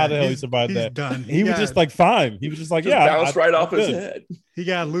 I don't know how the hell he survived he's that. Done. He was just like fine. He was just like, just yeah, bounced right off his good. head. He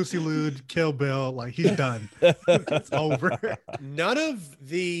got Lucy Lude, Kill Bill. Like he's done. It's over. None of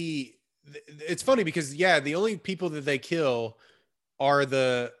it's funny because the only people that they kill are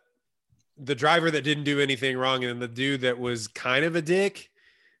the driver that didn't do anything wrong and the dude that was kind of a dick.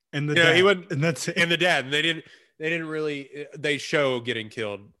 And the Yeah, dad. he wouldn't- and that's it. And the dad, and they didn't really, they show getting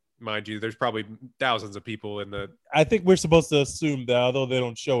killed, mind you. There's probably thousands of people in the, I think we're supposed to assume that although they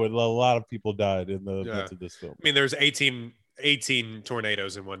don't show it, a lot of people died in the events of this film. I mean, there's 18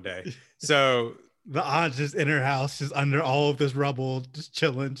 tornadoes in one day. So The aunt's just in her house, just under all of this rubble, just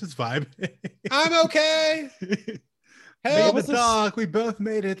chilling, just vibing. I'm okay. Me Help. and the dog, we both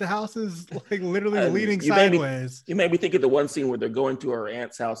made it. The house is like literally leaning you made me- sideways. You made me think of the one scene where they're going to her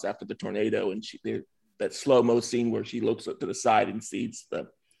aunt's house after the tornado, and that slow-mo scene where she looks up to the side and sees the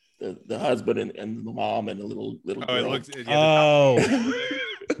husband and the mom and the little Oh, girl. it looks, Oh,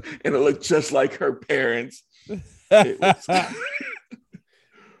 And it looked just like her parents. It was-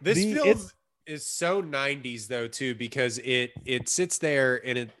 This The- film it's- is so 90s though too, because it sits there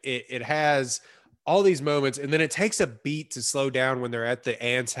and it has all these moments, and then it takes a beat to slow down when they're at the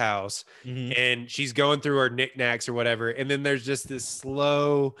aunt's house and she's going through her knickknacks or whatever, and then there's just this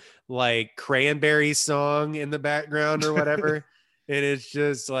slow like Cranberries song in the background or whatever. And it's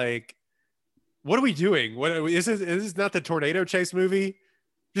just like, what are we doing? What is this not the tornado chase movie?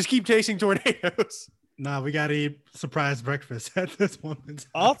 Just keep chasing tornadoes. Nah, we gotta eat surprise breakfast at this moment.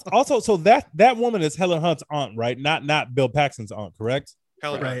 also, so that woman is Helen Hunt's aunt, right? Not Bill Paxton's aunt, correct?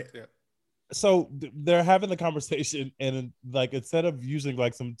 Helen Right. Hunt, yeah. So they're having the conversation, and like instead of using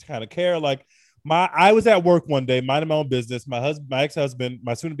like some kind of care, like I was at work one day minding my own business. My ex-husband,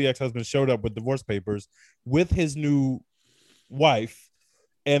 my soon-to-be ex-husband, showed up with divorce papers with his new wife,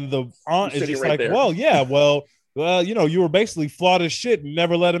 and the aunt is Sitting just right like, there. well, you were basically flawed as shit and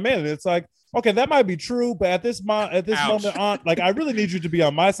never let him in. And it's like, okay, that might be true, but at this Ouch. moment, aunt, like I really need you to be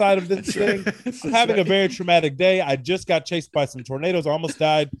on my side of this thing. I'm having a very traumatic day. I just got chased by some tornadoes. I almost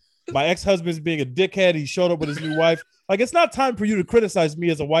died. My ex-husband's being a dickhead. He showed up with his new wife. Like, it's not time for you to criticize me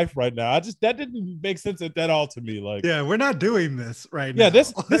as a wife right now. That didn't make sense at all to me. Like, Yeah, we're not doing this right now. yeah,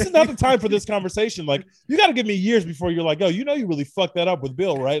 this is not the time for this conversation. Like, you got to give me years before you're like, oh, you really fucked that up with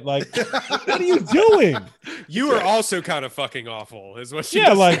Bill, right? Like, what are you doing? You are also kind of fucking awful, is what she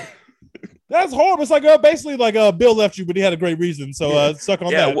Yeah, was like saying. that's horrible. It's like basically like Bill left you, but he had a great reason. So suck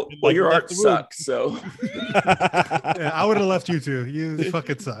on yeah, that. well, And, well like, your left art the room. sucks. So Yeah, I would have left you too. You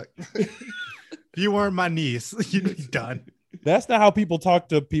fucking suck. If you weren't my niece, you'd be done. That's not how people talk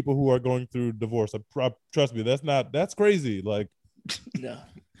to people who are going through divorce. Trust me, that's crazy. Like, no.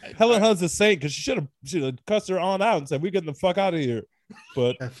 Helen Hunt's a saint because she should have cussed her on out and said, "We're getting the fuck out of here."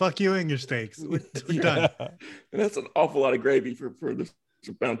 But Yeah, fuck you and your steaks. We're done. And that's an awful lot of gravy for the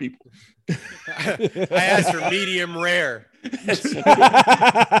brown people. I asked for medium rare.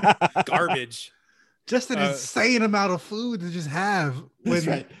 Garbage. Just an insane amount of food to just have when That's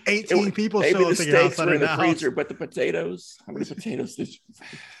right. 18 people Maybe show the up to your house steaks at were in the the house. freezer, but the potatoes. How many potatoes did you?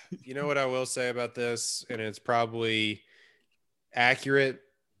 You know what I will say about this, and it's probably accurate,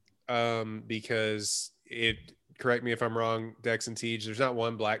 because it. Correct me if I'm wrong, Dex and Tej. There's not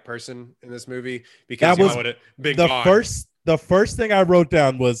one black person in this movie because That was would have been the gone. the first thing I wrote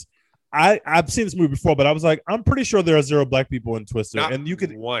down was I've seen this movie before, but I was like, I'm pretty sure there are 0 black people in Twister, Not and you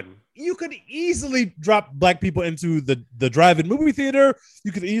could one. easily drop black people into the drive-in movie theater.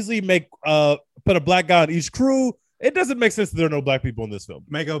 You could easily make put a black guy on each crew. It doesn't make sense that there are no black people in this film.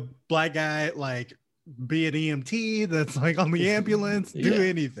 Make a black guy like be an EMT that's like on the ambulance, do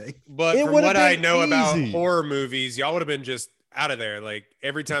anything. But It from would've what I been know about easy. horror movies, y'all would have been just out of there. Like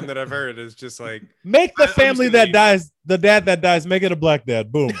every time that I've heard, it's just like Make the I'm just family gonna that leave. dies, the dad that dies, make it a black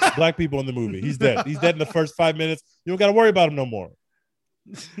dad. Boom, black people in the movie. He's dead. He's dead in the first 5 minutes. You don't got to worry about him no more.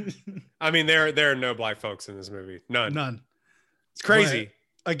 I mean, there are no black folks in this movie. None. None. It's crazy.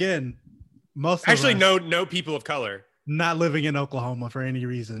 Again, most of Actually, us no people of color. not living in Oklahoma for any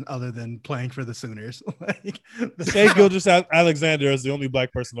reason other than playing for the Sooners. Like, Shea Gilgis Alexander is the only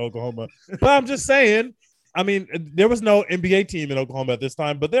black person in Oklahoma. But I'm just saying, I mean, there was no NBA team in Oklahoma at this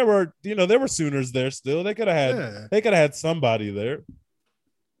time, but there were Sooners there still. They could have Yeah. had somebody there.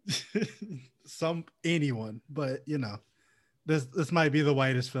 anyone, but this might be the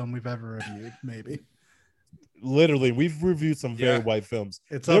whitest film we've ever reviewed. Maybe Literally, we've reviewed some very Yeah. white films.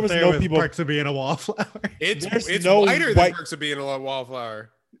 it's There up was there no with people- Perks of Being a Wallflower. It's There's no whiter white- than Perks of Being a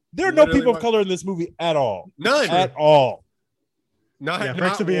Wallflower. There are no Literally people of white. color in this movie at all. None. At all. Not, Yeah, not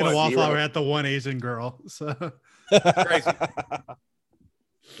Perks of Being a one. Wallflower Zero. had the one Asian girl. So Crazy.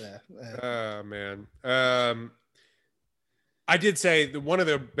 yeah, Oh man. I did say one of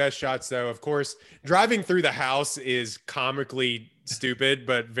the best shots, though. Of course, driving through the house is comically stupid,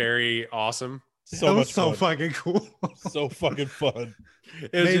 but very awesome. So that was much so fun. fucking cool. So fucking fun.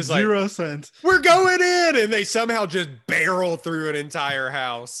 It was Made just like, zero sense. we're going in, and they somehow just barrel through an entire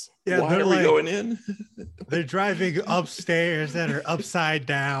house. Yeah, Why they're are we like going in? they're driving upstairs that are upside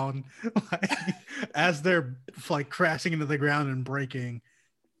down, like, as they're like crashing into the ground and breaking.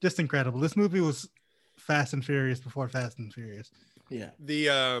 Just incredible. This movie was Fast and Furious before Fast and Furious. Yeah.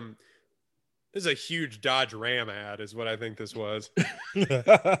 The this is a huge Dodge Ram ad, is what I think this was.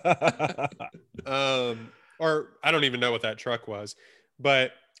 Or I don't even know what that truck was,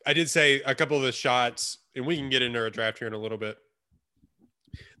 but I did say a couple of the shots, and we can get into a draft here in a little bit.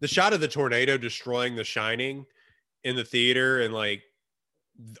 The shot of the tornado destroying The Shining in the theater and like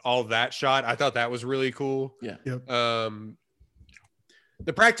all that shot, I thought that was really cool. Yeah. Yep.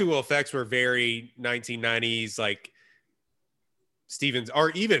 The practical effects were very 1990s, like Stevens,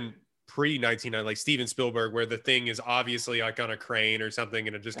 or even pre-1990, like Steven Spielberg, where the thing is obviously like on a crane or something,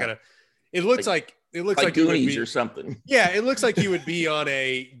 and it just kind of, it looks like you would Goonies be, or something. yeah, it looks like you would be on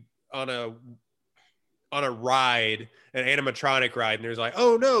a ride, an animatronic ride, and there's like,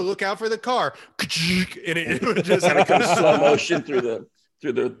 oh no, look out for the car, and it would just Kind of comes slow motion through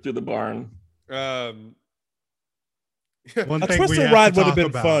the barn. One A thing we Twister have ride to would have talk been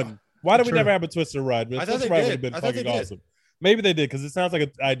about. fun. Why did we True. never have a Twister ride? A I thought Twister they ride did. would have been I thought they fucking did. awesome. Maybe they did because it sounds like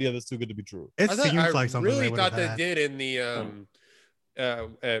an idea that's too good to be true. It I seems like something really they thought would they have did in the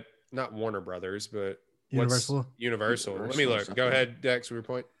at not Warner Brothers, but Universal. Universal. Let me Universal or look. Go something. ahead, Dex. Your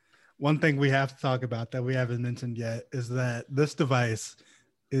point. One thing we have to talk about that we haven't mentioned yet is that this device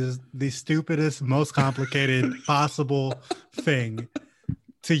is the stupidest, most complicated possible thing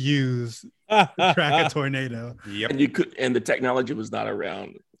to use to track a tornado. Yep. And the technology was not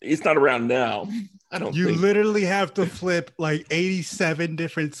around. It's not around now. I don't You think. literally have to flip like 87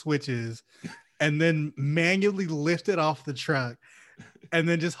 different switches and then manually lift it off the truck and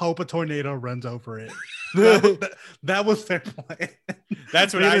then just hope a tornado runs over it. That was their plan.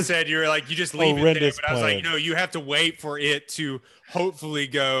 That's what It I is- said. You were like, you just leave it there. Horrendous But I was like, plan. you have to wait for it to hopefully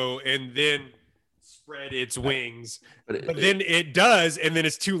go and then spread its wings. But But then it does, and then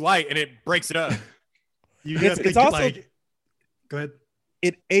it's too light and it breaks it up. You It's- have to it's also- like, go ahead.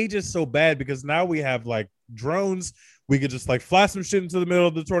 It ages so bad because now we have like drones. We could just like fly some shit into the middle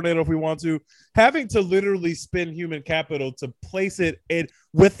of the tornado if we want to. Having to literally spend human capital to place it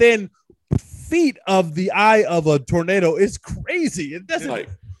within feet of the eye of a tornado is crazy. It doesn't. like,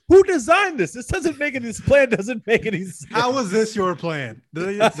 Who designed this? This plan doesn't make any sense. How was this your plan?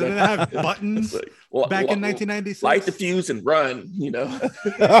 Did it have buttons it's like, well, back in well, 1996? light the fuse and run.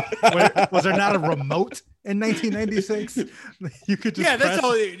 Was there not a remote in 1996? You could just Yeah, that's press-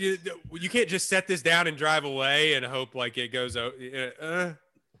 all. You can't just set this down and drive away and hope like it goes.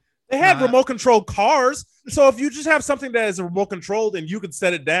 They have Nah. remote control cars. So if you just have something that is remote controlled and you can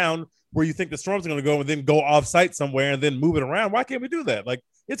set it down where you think the storm's going to go and then go off site somewhere and then move it around, why can't we do that? Like,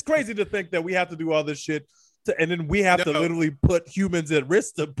 it's crazy to think that we have to do all this shit and then we have to literally put humans at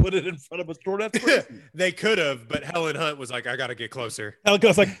risk to put it in front of a store. That's crazy. They could have, but Helen Hunt was like, I got to get closer. Helen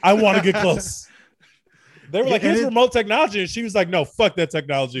Hunt's like, I want to get close. They were like, here's remote technology. And she was like, no, fuck that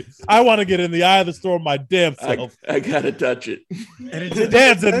technology. I want to get in the eye of the storm my damn self. I gotta touch it. And Your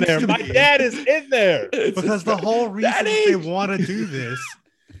dad's in there. My dad is in there. Because the whole reason Daddy! they want to do this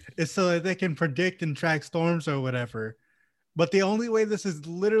is so that they can predict and track storms or whatever. But the only way this is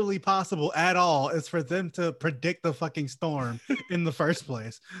literally possible at all is for them to predict the fucking storm in the first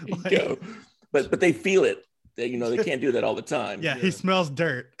place. Like, Yo. But they feel it. They, they can't do that all the time. yeah, he smells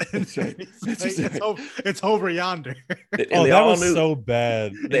dirt. That's right. That's right. It's over yonder. And Oh, they that all was knew. so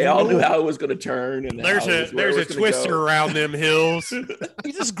bad. They all knew how it was going to turn, and There's how it was- where a it was gonna twister go. around them hills.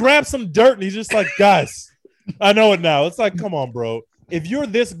 He just grabbed some dirt and he's just like, guys, I know it now. It's like, come on, bro. If you're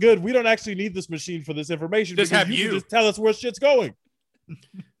this good, we don't actually need this machine for this information. Just because have you you. can just tell us where shit's going.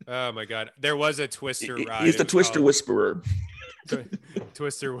 Oh my God. There was a twister ride. He's It the was Twister called- Whisperer.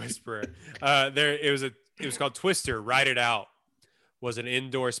 Twister Whisperer. It was called Twister. Ride It Out. Was an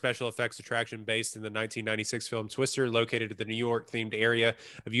indoor special effects attraction based in the 1996 film Twister, located at the New York themed area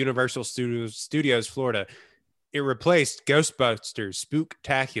of Universal Studios, Florida. It replaced Ghostbusters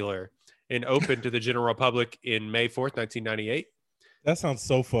Spooktacular and opened to the general public in May 4th, 1998. That sounds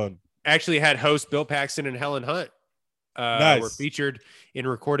so fun. Actually had hosts Bill Paxton and Helen Hunt. Nice. Were featured in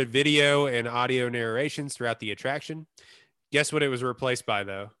recorded video and audio narrations throughout the attraction. Guess what it was replaced by,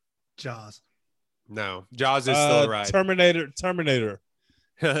 though? Jaws. No, Jaws is still a ride. Terminator.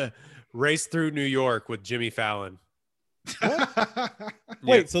 Race Through New York with Jimmy Fallon.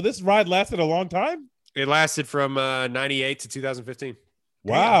 Wait, so this ride lasted a long time? It lasted from 98 to 2015.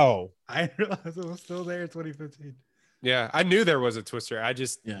 Wow. I didn't realize it was still there in 2015. Yeah, I knew there was a Twister.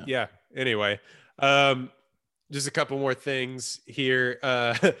 Yeah. Anyway, just a couple more things here.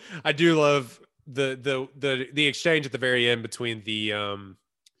 I do love the exchange at the very end between the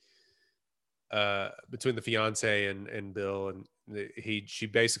fiance and Bill, and she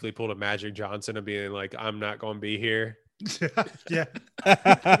basically pulled a Magic Johnson of being like, I'm not going to be here. Yeah.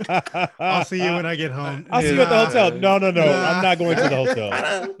 I'll see you when I get home. I'll see you at the hotel. No. I'm not going to the hotel.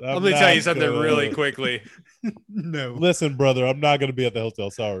 I'm going to tell you something really quickly. No. Listen, brother, I'm not going to be at the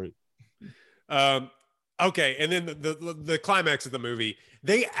hotel. Sorry. Okay, and then the climax of the movie,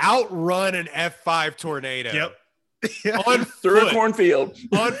 they outrun an F5 tornado. Yep. On Through a foot. cornfield.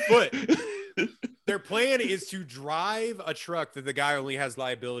 On foot. Their plan is to drive a truck that the guy only has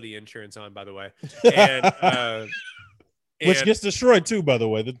liability insurance on, by the way. And Which gets destroyed too, by the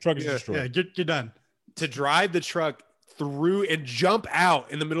way. The truck is Yeah. destroyed. Yeah, you're done. to drive the truck through and jump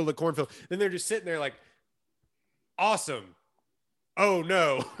out in the middle of the cornfield. Then they're just sitting there like, awesome. Oh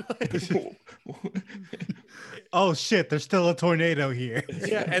no. Oh shit, there's still a tornado here.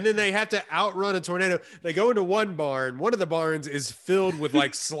 Yeah, and then they have to outrun a tornado. They go into one barn. One of the barns is filled with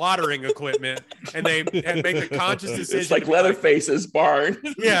like slaughtering equipment, and they make the conscious decision. It's like to be Leatherface's barn.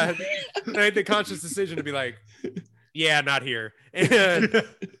 yeah, they made the conscious decision to be like, yeah, not here. And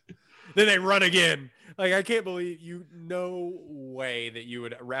then they run again. Like, I can't believe no way that you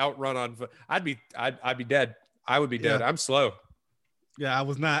would outrun on foot. I'd be dead. I would be dead. Yeah. I'm slow. Yeah,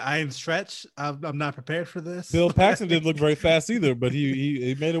 I am stretched. I'm not prepared for this. Bill Paxton didn't look very fast either, but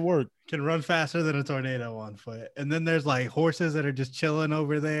he made it work. Can run faster than a tornado on foot. And then there's like horses that are just chilling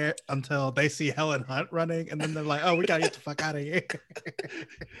over there until they see Helen Hunt running, and then they're like, "Oh, we gotta get the fuck out of here."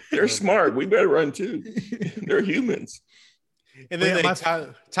 They're smart. We better run too. They're humans. And then Yeah, they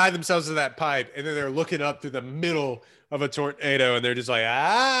tie themselves to that pipe, and then they're looking up through the middle of a tornado, and they're just like,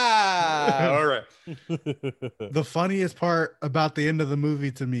 all right. The funniest part about the end of the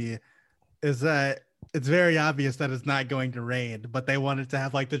movie to me is that it's very obvious that it's not going to rain, but they wanted to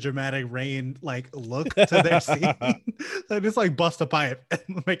have like the dramatic rain like look to their scene. So just like bust a pipe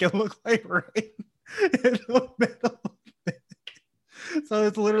and make it look like rain in the middle of it. So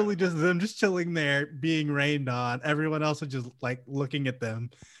it's literally just them just chilling there being rained on. Everyone else is just like looking at them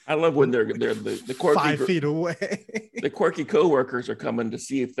I love when they're the quirky 5 feet away. the quirky coworkers are coming to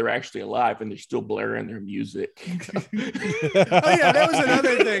see if they're actually alive, and they're still blaring their music. Oh yeah, that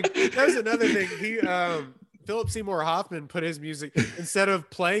was another thing. He Philip Seymour Hoffman put his music, instead of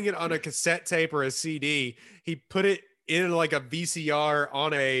playing it on a cassette tape or a CD, he put it in like a VCR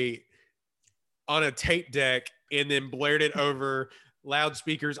on a tape deck and then blared it over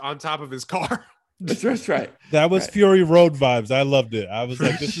loudspeakers on top of his car. That's right. That was Right. Fury Road vibes. I loved it. I was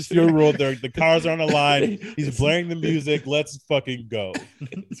like, this is Fury Road. The cars are on the line. He's blaring the music. Let's fucking go.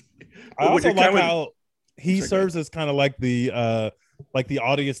 I also you're like coming- how he Sorry, serves as kind of like the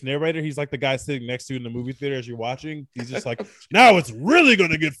audience narrator. He's like the guy sitting next to you in the movie theater as you're watching. He's just like, now it's really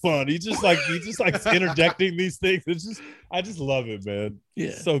gonna get fun. He's just like interjecting these things. I just love it, man. Yeah.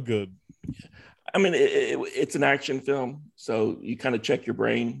 It's so good. I mean, it's an action film, so you kind of check your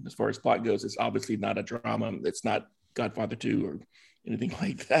brain as far as plot goes. It's obviously not a drama. It's not Godfather 2 or anything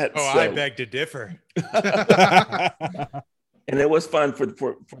like that. Oh, so. I beg to differ. And it was fun for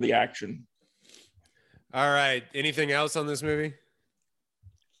the action. All right. Anything else on this movie?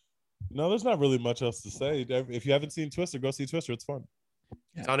 No, there's not really much else to say. If you haven't seen Twister, go see Twister. It's fun.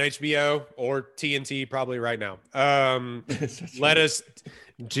 It's on HBO or TNT probably right now. Let us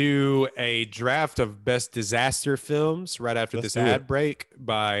do a draft of best disaster films right after Let's this do ad it. break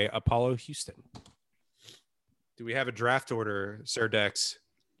by Apollo Houston. Do we have a draft order, Sir Dex?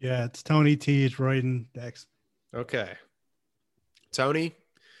 Yeah, it's Tony T, it's Royden, Dex. Okay. Tony,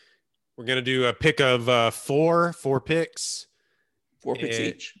 we're going to do a pick of four picks. 4 picks Eh,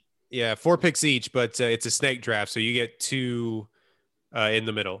 each. Yeah, 4 picks each, but it's a snake draft, so you get 2 in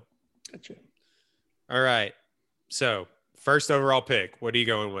the middle. Gotcha. All right. So, first overall pick, what are you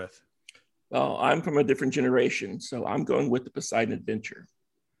going with? Well, I'm from a different generation, so I'm going with the Poseidon Adventure.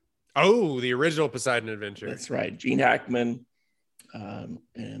 Oh, the original Poseidon Adventure. That's right, Gene Hackman, and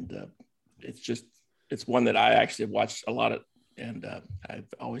it's one that I actually have watched a lot of, and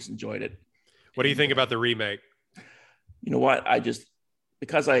I've always enjoyed it. What do you think about the remake? You know what?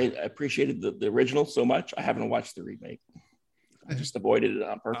 Because I appreciated the original so much, I haven't watched the remake. I just avoided it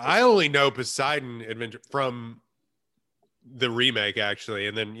on purpose. I only know Poseidon Adventure from the remake, actually,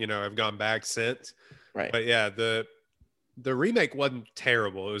 and then I've gone back since. Right. But yeah, the remake wasn't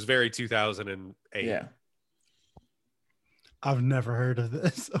terrible. It was very 2008. Yeah. I've never heard of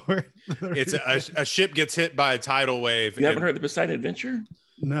this. It's a ship gets hit by a tidal wave. You haven't heard the Poseidon Adventure?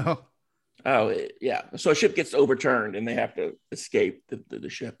 No. Oh, yeah. So a ship gets overturned and they have to escape the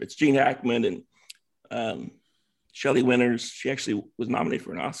ship. It's Gene Hackman and Shelley Winters. She actually was nominated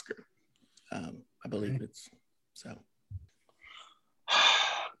for an Oscar. I believe it's so.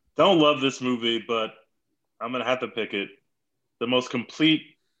 Don't love this movie, but I'm going to have to pick it. The most complete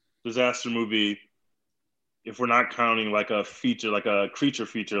disaster movie, if we're not counting like a feature, like a creature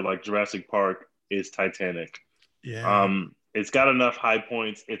feature like Jurassic Park, is Titanic. Yeah. It's got enough high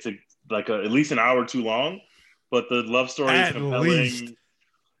points. It's at least an hour too long, but the love story is At compelling. least.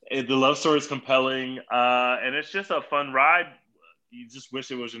 The love story is compelling, and it's just a fun ride. You just wish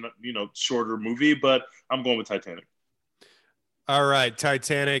it was a shorter movie, but I'm going with Titanic. All right,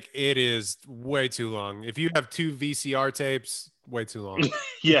 Titanic. It is way too long. If you have 2 VCR tapes, way too long.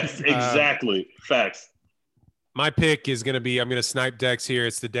 Yes, exactly. Facts. My pick is going to be, I'm going to snipe Dex here.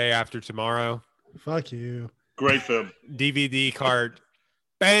 It's The Day After Tomorrow. Fuck you. Great film. DVD cart.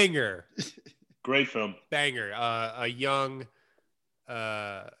 Banger. Great film. Banger. A young,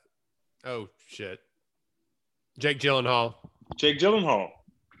 oh shit. Jake Gyllenhaal. Jake Gyllenhaal.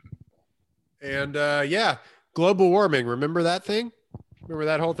 And yeah, global warming. Remember that thing? Remember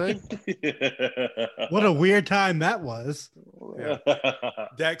that whole thing? What a weird time that was.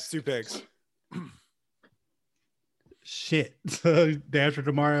 Dex, 2 picks. Shit. So Day After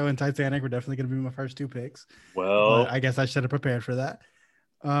Tomorrow and Titanic were definitely going to be my first 2 picks. Well, But I guess I should have prepared for that.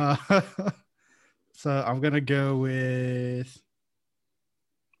 So I'm going to go with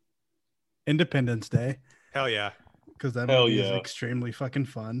Independence Day Hell yeah. because that Hell movie is yeah. extremely fucking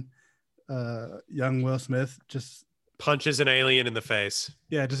fun. Young Will Smith just Punches an alien in the face.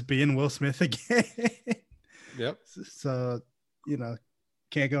 just being Will Smith again. Yep. So,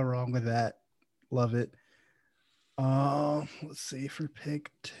 can't go wrong with that. Love it. Let's see for pick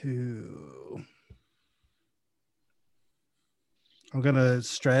 2. I'm gonna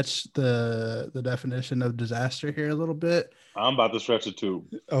stretch the definition of disaster here a little bit. I'm about to stretch it too.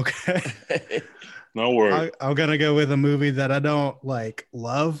 Okay. No worries. I'm gonna go with a movie that I don't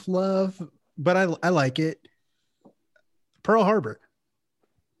love, but I like it. Pearl Harbor.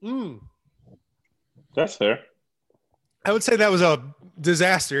 That's fair. I would say that was a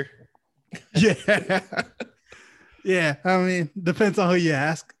disaster. Yeah. Yeah. I mean, depends on who you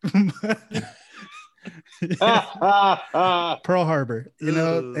ask. Pearl Harbor.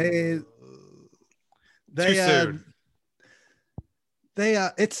 They Too soon.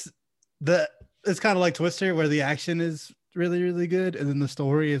 It's kind of like Twister where the action is really, really good. And then the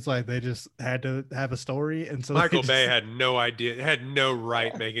story is like, they just had to have a story. And so Michael Bay had no idea, had no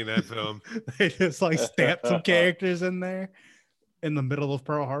right making that film. they just stamped some characters in there in the middle of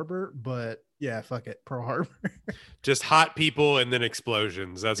Pearl Harbor. But yeah, fuck it. Pearl Harbor. Just hot people and then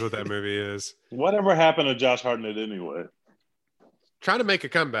explosions. That's what that movie is. Whatever happened to Josh Hartnett anyway? Trying to make a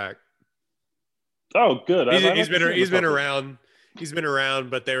comeback. Oh, good. He's been around. He's been around,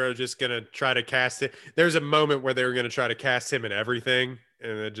 but they were just gonna try to cast it. There's a moment where they were gonna try to cast him in everything,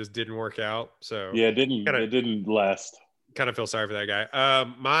 and it just didn't work out. So Yeah, it didn't last. Kind of feel sorry for that guy.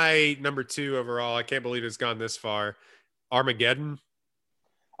 My number 2 overall, I can't believe it's gone this far. Armageddon.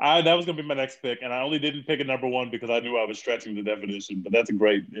 That was gonna be my next pick, and I only didn't pick a number 1 because I knew I was stretching the definition. But that's a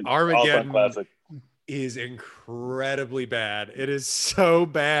great Armageddon classic. Is incredibly bad. It is so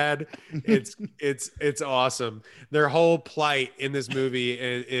bad. It's awesome. Their whole plight in this movie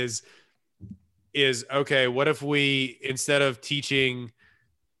is okay. What if we, instead of teaching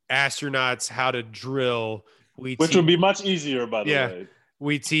astronauts how to drill, which would be much easier, by the way.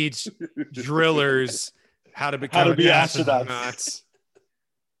 We teach drillers how to be astronauts.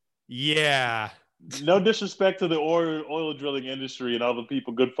 Yeah. No disrespect to the oil drilling industry and all the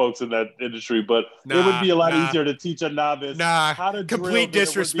good folks in that industry, but it would be a lot easier to teach a novice how to complete drill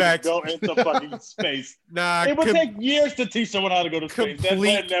disrespect. Go into fucking space. It would take years to teach someone how to go to space.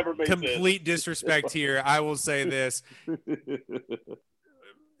 That never makes complete disrespect here. I will say this.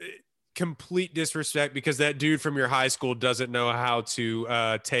 Complete disrespect, because that dude from your high school doesn't know how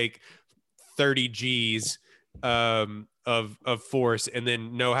to take 30 G's of force and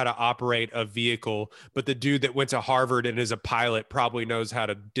then know how to operate a vehicle, but the dude that went to Harvard and is a pilot probably knows how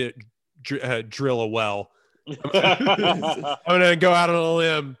to drill a well. I'm gonna go out on a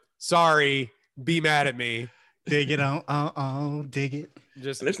limb. Sorry, be mad at me. Dig it on, dig it. And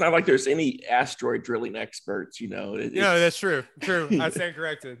it's not like there's any asteroid drilling experts, No, that's true. I stand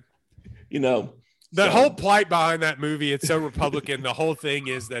corrected. The whole plight behind that movie, it's so Republican. The whole thing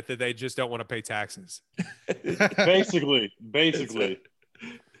is that they just don't want to pay taxes. Basically.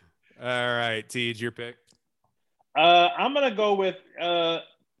 All right, Tej, your pick. I'm gonna go with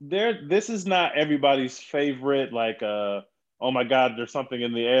this is not everybody's favorite, like oh my God, there's something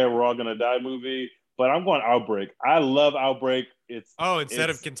in the air, we're all gonna die movie. But I'm going Outbreak. I love Outbreak. Instead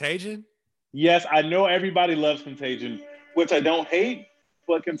of Contagion? Yes, I know everybody loves Contagion, which I don't hate.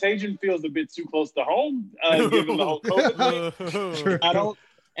 But Contagion feels a bit too close to home, given the whole COVID thing.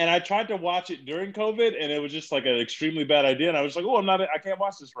 I tried to watch it during COVID, and it was just like an extremely bad idea. And I was like, I can't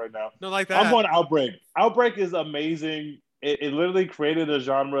watch this right now. Not like that. I'm going Outbreak. Outbreak is amazing. It literally created a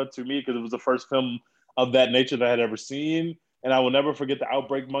genre to me because it was the first film of that nature that I had ever seen. And I will never forget the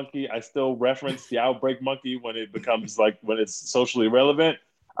Outbreak Monkey. I still reference the Outbreak Monkey when it becomes when it's socially relevant.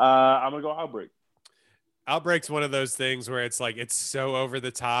 I'm going to go Outbreak. Outbreak's one of those things where it's like it's so over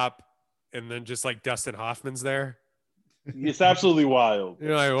the top, and then just like Dustin Hoffman's there. It's absolutely wild.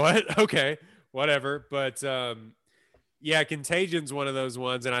 You're like, what? Okay, whatever. But Contagion's one of those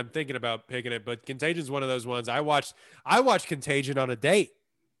ones, and I'm thinking about picking it. But Contagion's one of those ones. I watched Contagion on a date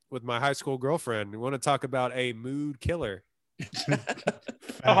with my high school girlfriend. We want to talk about a mood killer.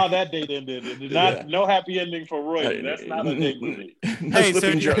 How that date ended. No happy ending for Roy. That's not a date movie. Hey,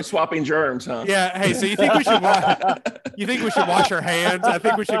 swapping germs, huh? Yeah. Hey, so you think we should wash our hands? I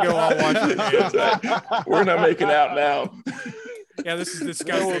think we should go all wash our hands. We're not making out now. Yeah, this is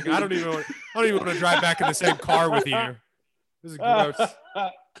disgusting. I don't even want to drive back in the same car with you. This is gross.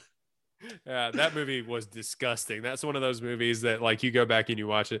 Yeah, that movie was disgusting. That's one of those movies that like you go back and you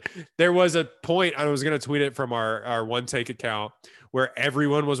watch it. There was a point, I was going to tweet it from our One Take account, where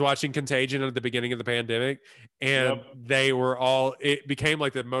everyone was watching Contagion at the beginning of the pandemic, and it became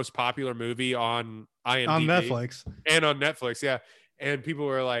like the most popular movie on IMDb. On Netflix. And on Netflix, yeah. And people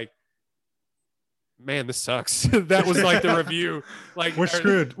were like, man, this sucks. That was like the review. Like, we're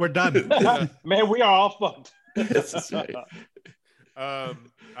screwed. We're done. Man, we are all fucked. That's right.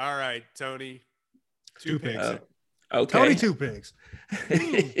 All right, Tony. Two picks. Okay. Tony, 2 picks.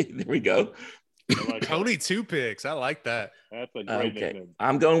 There we go. Tony 2 picks. I like that. That's a great nickname.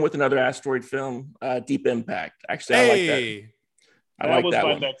 I'm going with another asteroid film, Deep Impact. Actually, I like that. That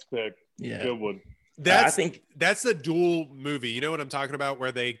was my next pick. Yeah. Good one. I think that's a dual movie. You know what I'm talking about?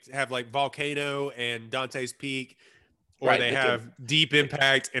 Where they have like Volcano and Dante's Peak, or they have Deep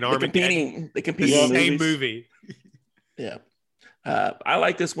Impact and Armageddon. They compete in the same movie. Yeah. I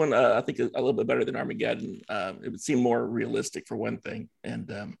like this one. I think a little bit better than Armageddon. It would seem more realistic for one thing,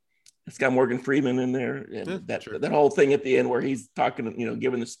 and it's got Morgan Freeman in there, and that whole thing at the end where he's talking,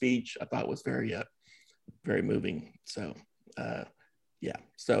 giving the speech, I thought was very, very moving. So,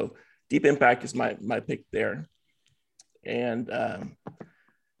 So Deep Impact is my pick there, and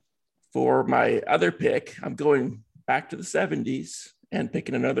for my other pick, I'm going back to the '70s and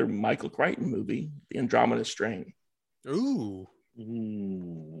picking another Michael Crichton movie, The Andromeda Strain. Ooh.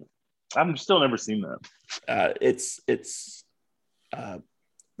 I've still never seen that. It's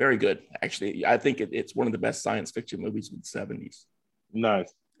very good, actually. I think it's one of the best science fiction movies of the '70s.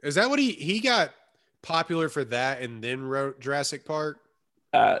 Nice. Is that what he got? popular for that and then wrote Jurassic Park?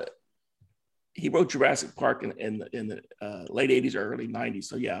 He wrote Jurassic Park in the late 80s or early 90s.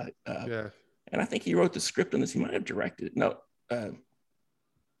 So yeah. Yeah. And I think he wrote the script on this. He might have directed it. No,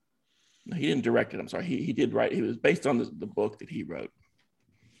 he didn't direct it. I'm sorry. He did write. It was based on the book that he wrote.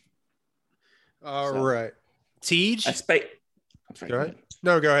 All right. Tej? I'm sorry. Go ahead.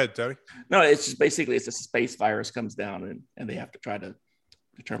 No, go ahead, Tony. No, it's just basically it's a space virus comes down and they have to try to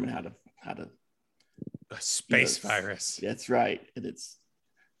determine how to A space virus. That's right. And it's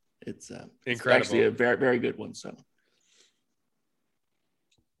Incredible. It's actually a very, very good one. So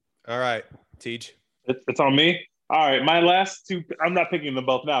all right, Tej. It's on me. All right, my last two. I'm not picking them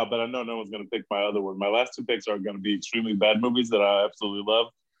both now, but I know no one's going to pick my other one. My last two picks are going to be extremely bad movies that I absolutely love.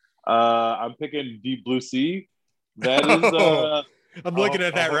 I'm picking Deep Blue Sea. That is. I'm looking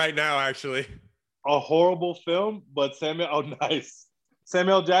at that right now, actually. A horrible film, but nice.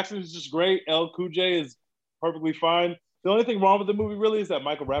 Samuel Jackson is just great. El Cool J is perfectly fine. The only thing wrong with the movie really is that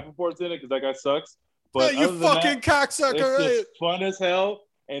Michael Rappaport's in it because that guy sucks. But you fucking cocksucker! It's just fun as hell.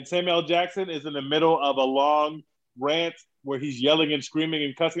 And Samuel Jackson is in the middle of a long rant where he's yelling and screaming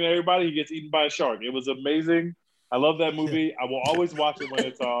and cussing at everybody. He gets eaten by a shark. It was amazing. I love that movie. I will always watch it when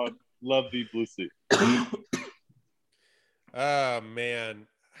it's on. Love Deep Blue Sea. Oh man,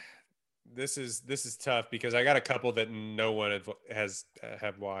 this is tough because I got a couple that no one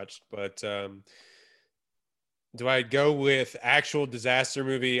have watched. But do I go with actual disaster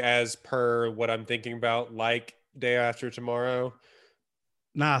movie as per what I'm thinking about, like Day After Tomorrow?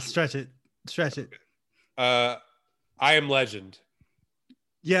 Nah, stretch it. I Am Legend.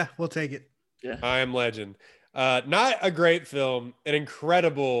 Yeah, we'll take it. yeah. I Am Legend. Not a great film, an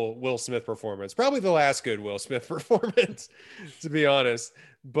incredible Will Smith performance. Probably the last good Will Smith performance, to be honest.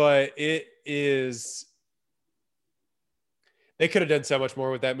 But it is. They could have done so much more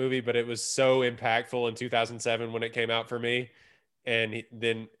with that movie, but it was so impactful in 2007 when it came out for me. And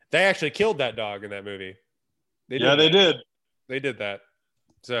then they actually killed that dog in that movie. They did. They did that.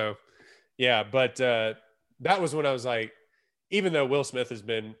 So, yeah, but that was when I was like, even though Will Smith has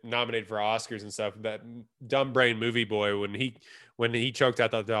been nominated for Oscars and stuff, that Dumb Brain Movie Boy, when he choked out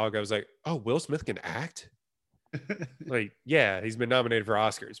that dog, I was like, oh, Will Smith can act? Like, yeah, he's been nominated for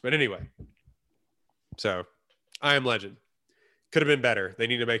Oscars. But anyway, so I Am Legend. Could have been better. They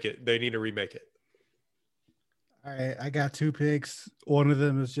need to make it. They need to remake it. All right, I got two picks. One of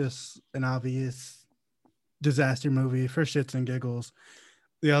them is just an obvious disaster movie for shits and giggles.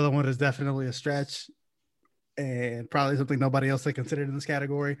 The other one is definitely a stretch and probably something nobody else had considered in this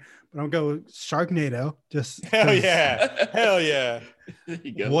category. But I'll go Sharknado. Just hell yeah. Hell yeah. There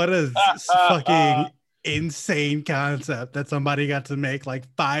you go. What a fucking insane concept that somebody got to make like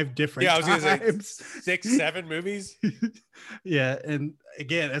 5 different I was times. gonna say 6-7 movies. Yeah, and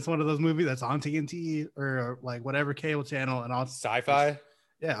again, it's one of those movies that's on TNT or like whatever cable channel, and I'll Sci-fi.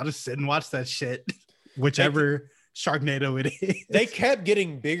 I'll just sit and watch that shit, whichever Sharknado it is. They kept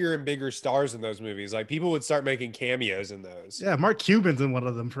getting bigger and bigger stars in those movies. Like people would start making cameos in those. Yeah, Mark Cuban's in one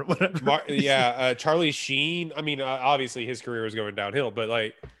of them for whatever. Charlie Sheen. I mean, obviously his career was going downhill, but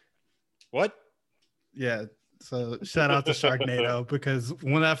like, what? Yeah. So shout out to Sharknado because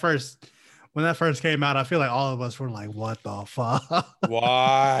when that first came out, I feel like all of us were like, "What the fuck?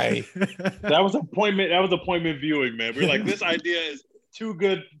 Why?" That was appointment viewing, man. We're like, this idea is too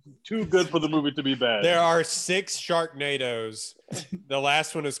good for the movie to be bad. There are 6 Sharknadoes. The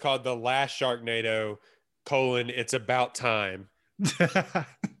last one is called The Last Sharknado: It's About Time.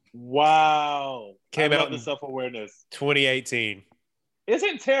 Wow. Came out the self-awareness. 2018.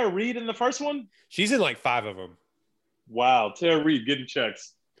 Isn't Tara Reid in the first one? She's in like 5 of them. Wow, Tara Reid getting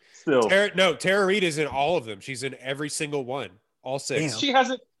checks. Still. Tara Reid is in all of them. She's in every single one. All 6.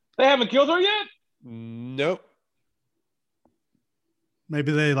 Damn. They haven't killed her yet? Nope.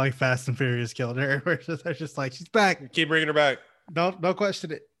 Maybe they like Fast and Furious killed her. They're just like, she's back. Keep bringing her back. Don't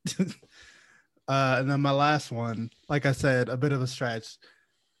question it. And then my last one, like I said, a bit of a stretch.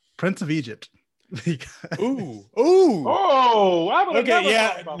 Prince of Egypt. Ooh. Oh, Okay,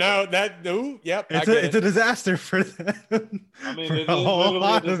 yeah. No, yep. It's a disaster for them. I mean, it is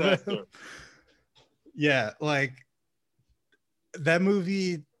literally a disaster. Yeah, like that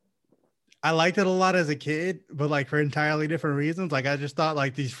movie, I liked it a lot as a kid, but like for entirely different reasons. Like I just thought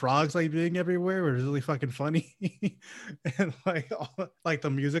like these frogs like being everywhere was really fucking funny. And like the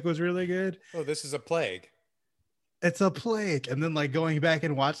music was really good. Oh, this is a plague. It's a plague. And then like going back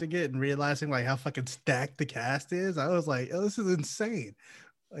and watching it and realizing like how fucking stacked the cast is, I was like, oh, this is insane.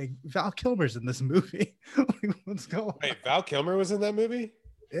 Like Val Kilmer's in this movie. Like, what's going on? Wait, Val Kilmer was in that movie?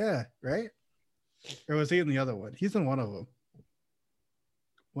 Yeah, right? Or was he in the other one? He's in one of them.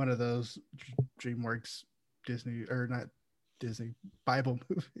 one of those DreamWorks Disney or not Disney Bible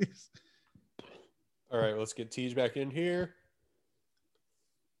movies. All right, let's get Tej back in here.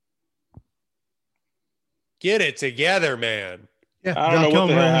 Get it together, man. Yeah, I don't know what the hell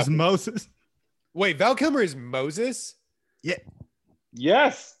Kilmer is happened. Moses. Wait, Val Kilmer is Moses?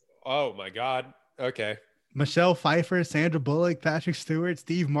 Yes. Oh my God. Okay. Michelle Pfeiffer, Sandra Bullock, Patrick Stewart,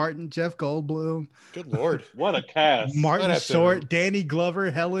 Steve Martin, Jeff Goldblum, Good Lord. What a cast. Martin Might have to- Short, Danny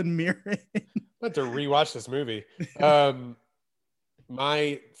Glover, Helen Mirren. I have to rewatch this movie.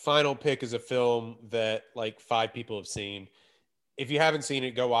 My final pick is a film that like 5 people have seen. If you haven't seen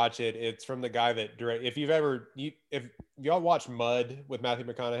it, go watch it. It's from the guy that direct. If y'all watch Mud with Matthew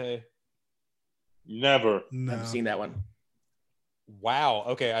McConaughey. Never. No. I've seen that one. Wow.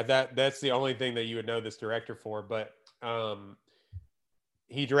 Okay. That's the only thing that you would know this director for. But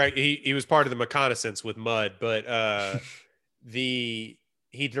he was part of the reconnaissance with Mud. But he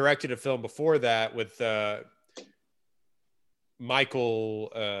directed a film before that with Michael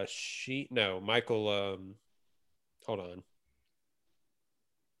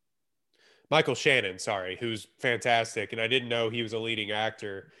Michael Shannon, sorry, who's fantastic. And I didn't know he was a leading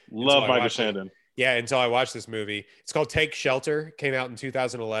actor. Love I Michael watched it. Shannon. Yeah, until I watched this movie. It's called Take Shelter. Came out in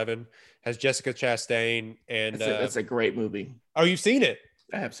 2011. Has Jessica Chastain and That's a great movie. oh, you've seen it?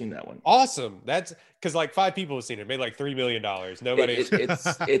 I have seen that one. Awesome. That's because like 5 people have seen it. Made like $3 million. Nobody.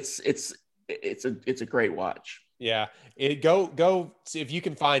 It's a great watch. Yeah. Go if you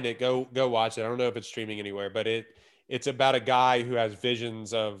can find it. Go watch it. I don't know if it's streaming anywhere, but it's about a guy who has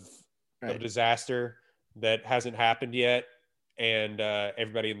visions of Right. disaster that hasn't happened yet, and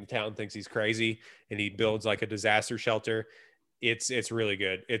everybody in the town thinks he's crazy, and he builds like a disaster shelter. It's really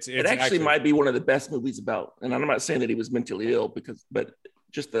good. It's It actually might be one of the best movies about, and I'm not saying that he was mentally ill but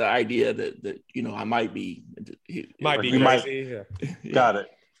just the idea that I might be crazy. Yeah. Got it.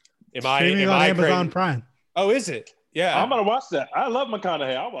 Streaming on Amazon Prime. Oh, is it? Yeah. I'm gonna watch that. I love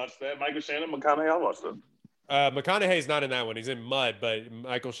McConaughey. I'll watch that. Michael Shannon, McConaughey. I'll watch that. McConaughey's not in that one. He's in Mud, but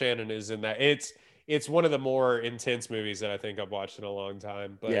Michael Shannon is in that. It's one of the more intense movies that I think I've watched in a long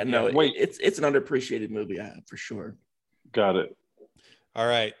time. But wait. it's an underappreciated movie for sure. Got it. All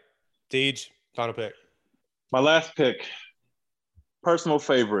right, Deej, final pick. My last pick, personal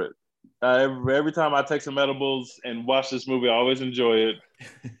favorite. Every time I take some edibles and watch this movie, I always enjoy it.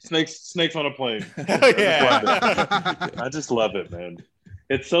 Snakes on a Plane. I just love it, man.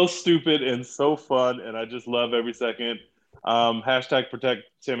 It's so stupid and so fun, and I just love every second. Hashtag protect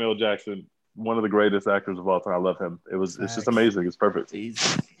Samuel Jackson, one of the greatest actors of all time. I love him. It's just amazing. It's perfect. You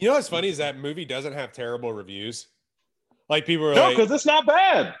know what's funny is that movie doesn't have terrible reviews. Like people are No, because it's not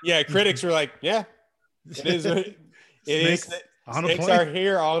bad. Yeah, critics were like, yeah, it is. It is. Snakes are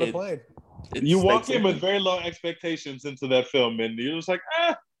here on a plane. You walk in with very low expectations into that film, and you're just like,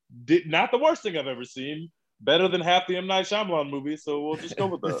 not the worst thing I've ever seen. Better than half the M. Night Shyamalan movies, so we'll just go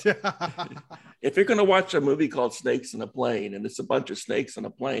with that. If you're going to watch a movie called Snakes in a Plane, and it's a bunch of snakes on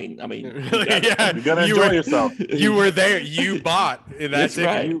a plane, I mean, you gotta enjoy yourself. You were there. You bought. That's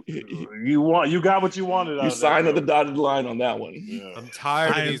right. You got what you wanted. You signed on the dotted line on that one. Yeah. I'm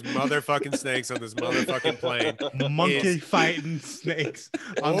tired of these motherfucking snakes on this motherfucking plane. Monkey fighting snakes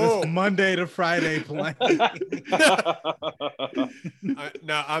on this Monday to Friday plane.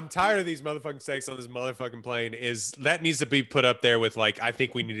 I'm tired of these motherfucking snakes on this motherfucking plane. That needs to be put up there with like, I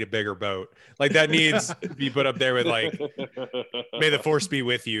think we need a bigger boat. Like that needs to be put up there with like, may the force be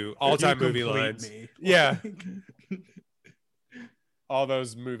with you. All-time movie lines. Yeah. All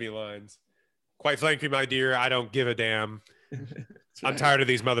those movie lines. Quite frankly, my dear, I don't give a damn. I'm tired of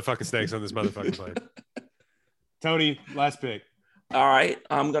these motherfucking snakes on this motherfucking plane. Tony, last pick. All right.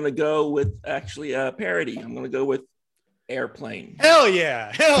 I'm going to go with actually a parody. I'm going to go with Airplane. Hell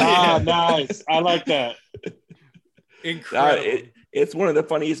yeah. Hell yeah. Nice. I like that. Incredible. It's one of the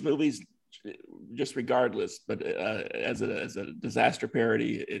funniest movies, just regardless. But as a disaster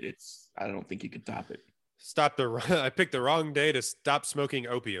parody, I don't think you could top it. I picked the wrong day to stop smoking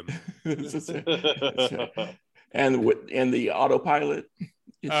opium. And the autopilot.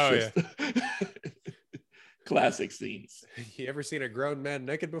 Classic scenes. You ever seen a grown man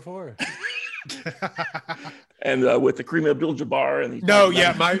naked before? And with the Kareem Abdul-Jabbar and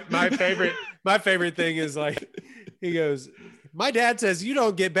my favorite thing is like he goes, my dad says you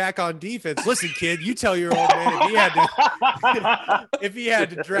don't get back on defense. Listen, kid, you tell your old man if he had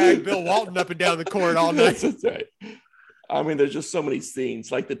to drag Bill Walton up and down the court all night. That's right. I mean, there's just so many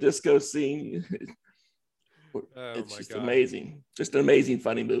scenes, like the disco scene. It's just amazing. Just an amazing,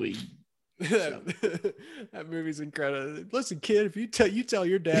 funny movie. That movie's incredible. Listen, kid, if you tell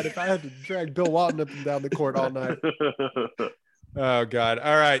your dad if I had to drag Bill Walton up and down the court all night. Oh God!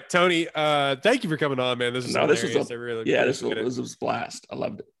 All right, Tony. Thank you for coming on, man. This is hilarious. I really this appreciate it. was a blast. I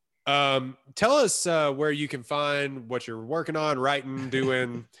loved it. Tell us where you can find what you're working on, writing,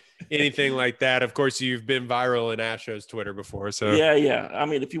 doing, anything like that. Of course, you've been viral in Astro's Twitter before, so Yeah. I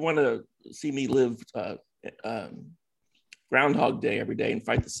mean, if you want to see me live Groundhog Day every day and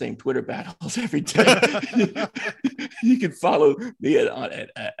fight the same Twitter battles every day, you can follow me at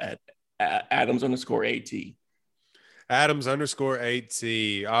Adams_AT.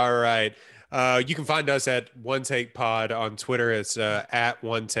 Adams_AT. All right. You can find us at One Take Pod on Twitter. It's at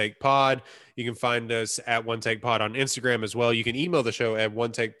One Take Pod. You can find us at One Take Pod on Instagram as well. You can email the show at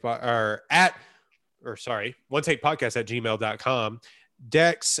One Take Podcast at gmail.com.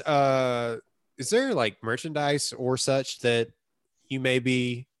 Dex, is there like merchandise or such that you may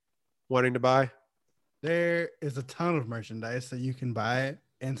be wanting to buy? There is a ton of merchandise that you can buy,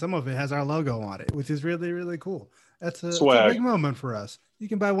 and some of it has our logo on it, which is really, really cool. It's a big moment for us. You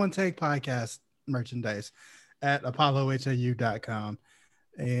can buy One Take Podcast merchandise at apollohau.com.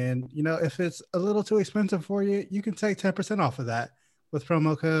 And, you know, if it's a little too expensive for you, you can take 10% off of that with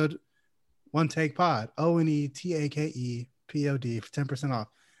promo code One Take Pod, ONETAKEPOD, for 10% off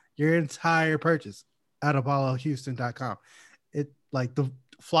your entire purchase at apollohouston.com. It like the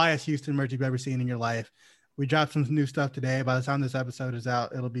flyest Houston merch you've ever seen in your life. We dropped some new stuff today. By the time this episode is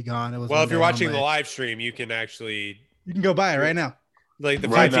out, it'll be gone. Well, if you're watching the live stream, you can go buy it right now. Like the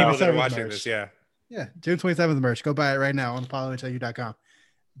 5 people that are watching this, yeah, June 27th merch. Go buy it right now on apollohau.com.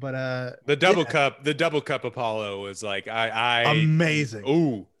 But the double cup Apollo is like amazing.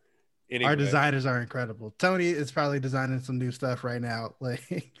 Ooh, anyway. Our designers are incredible. Tony is probably designing some new stuff right now.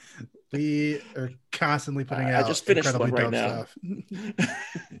 Like we are constantly putting out. I just finished one right now.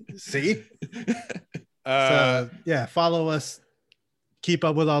 See. So follow us, keep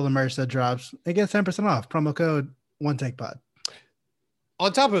up with all the merch that drops, and get 10% off. Promo code One Take Pod.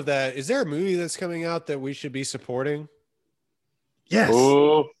 On top of that, is there a movie that's coming out that we should be supporting? Yes.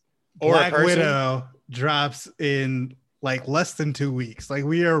 Ooh. Or Black Widow drops in like less than 2 weeks. Like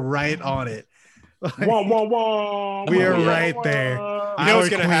we are right on it. Like, we are right there. You know what's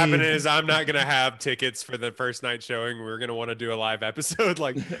going to happen is I'm not going to have tickets for the first night showing. We're going to want to do a live episode.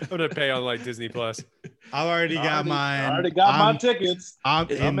 Like I'm going to pay on like Disney Plus. I've already got mine. I already got my tickets. I'm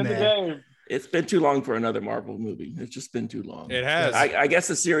in the game. It's been too long for another Marvel movie. It's just been too long. It has. I guess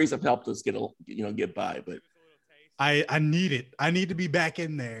the series have helped us get by, but I need it. I need to be back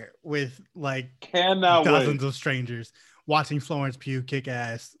in there with like Cannot dozens wait. of strangers watching Florence Pugh kick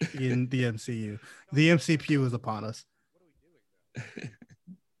ass in the MCU. The MCU is upon us.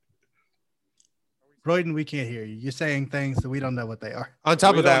 Royden, we can't hear you. You're saying things that we don't know what they are. On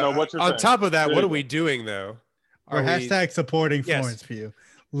top of that, what are we doing though? We're hashtag supporting Florence Pugh,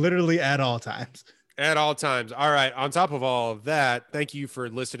 literally at all times. At all times. All right. On top of all of that, thank you for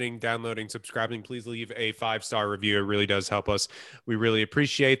listening, downloading, subscribing. Please leave a 5-star review. It really does help us. We really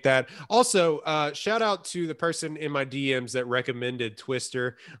appreciate that. Also, shout out to the person in my DMs that recommended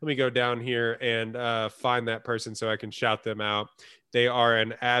Twister. Let me go down here and find that person so I can shout them out. They are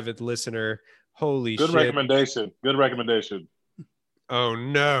an avid listener. Holy shit. Good recommendation. Oh,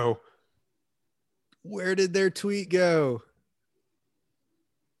 no. Where did their tweet go?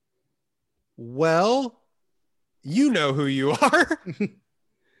 Well, you know who you are.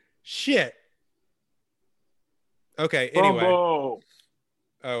 Shit. Okay, anyway. Bumbo.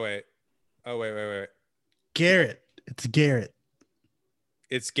 Oh, wait. Garrett. It's Garrett.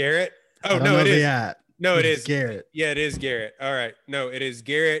 It's Garrett? Oh, no, it is. No, it is Garrett. Yeah, it is Garrett. All right. No, it is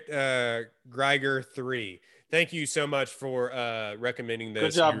Garrett Greiger 3. Thank you so much for recommending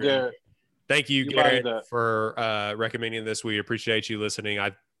this. Good job, Garrett. Thank you, Garrett, for recommending this. We appreciate you listening.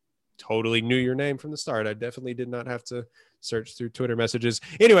 I totally knew your name from the start. I definitely did not have to search through Twitter messages.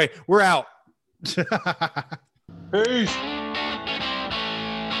 Anyway, we're out. Peace.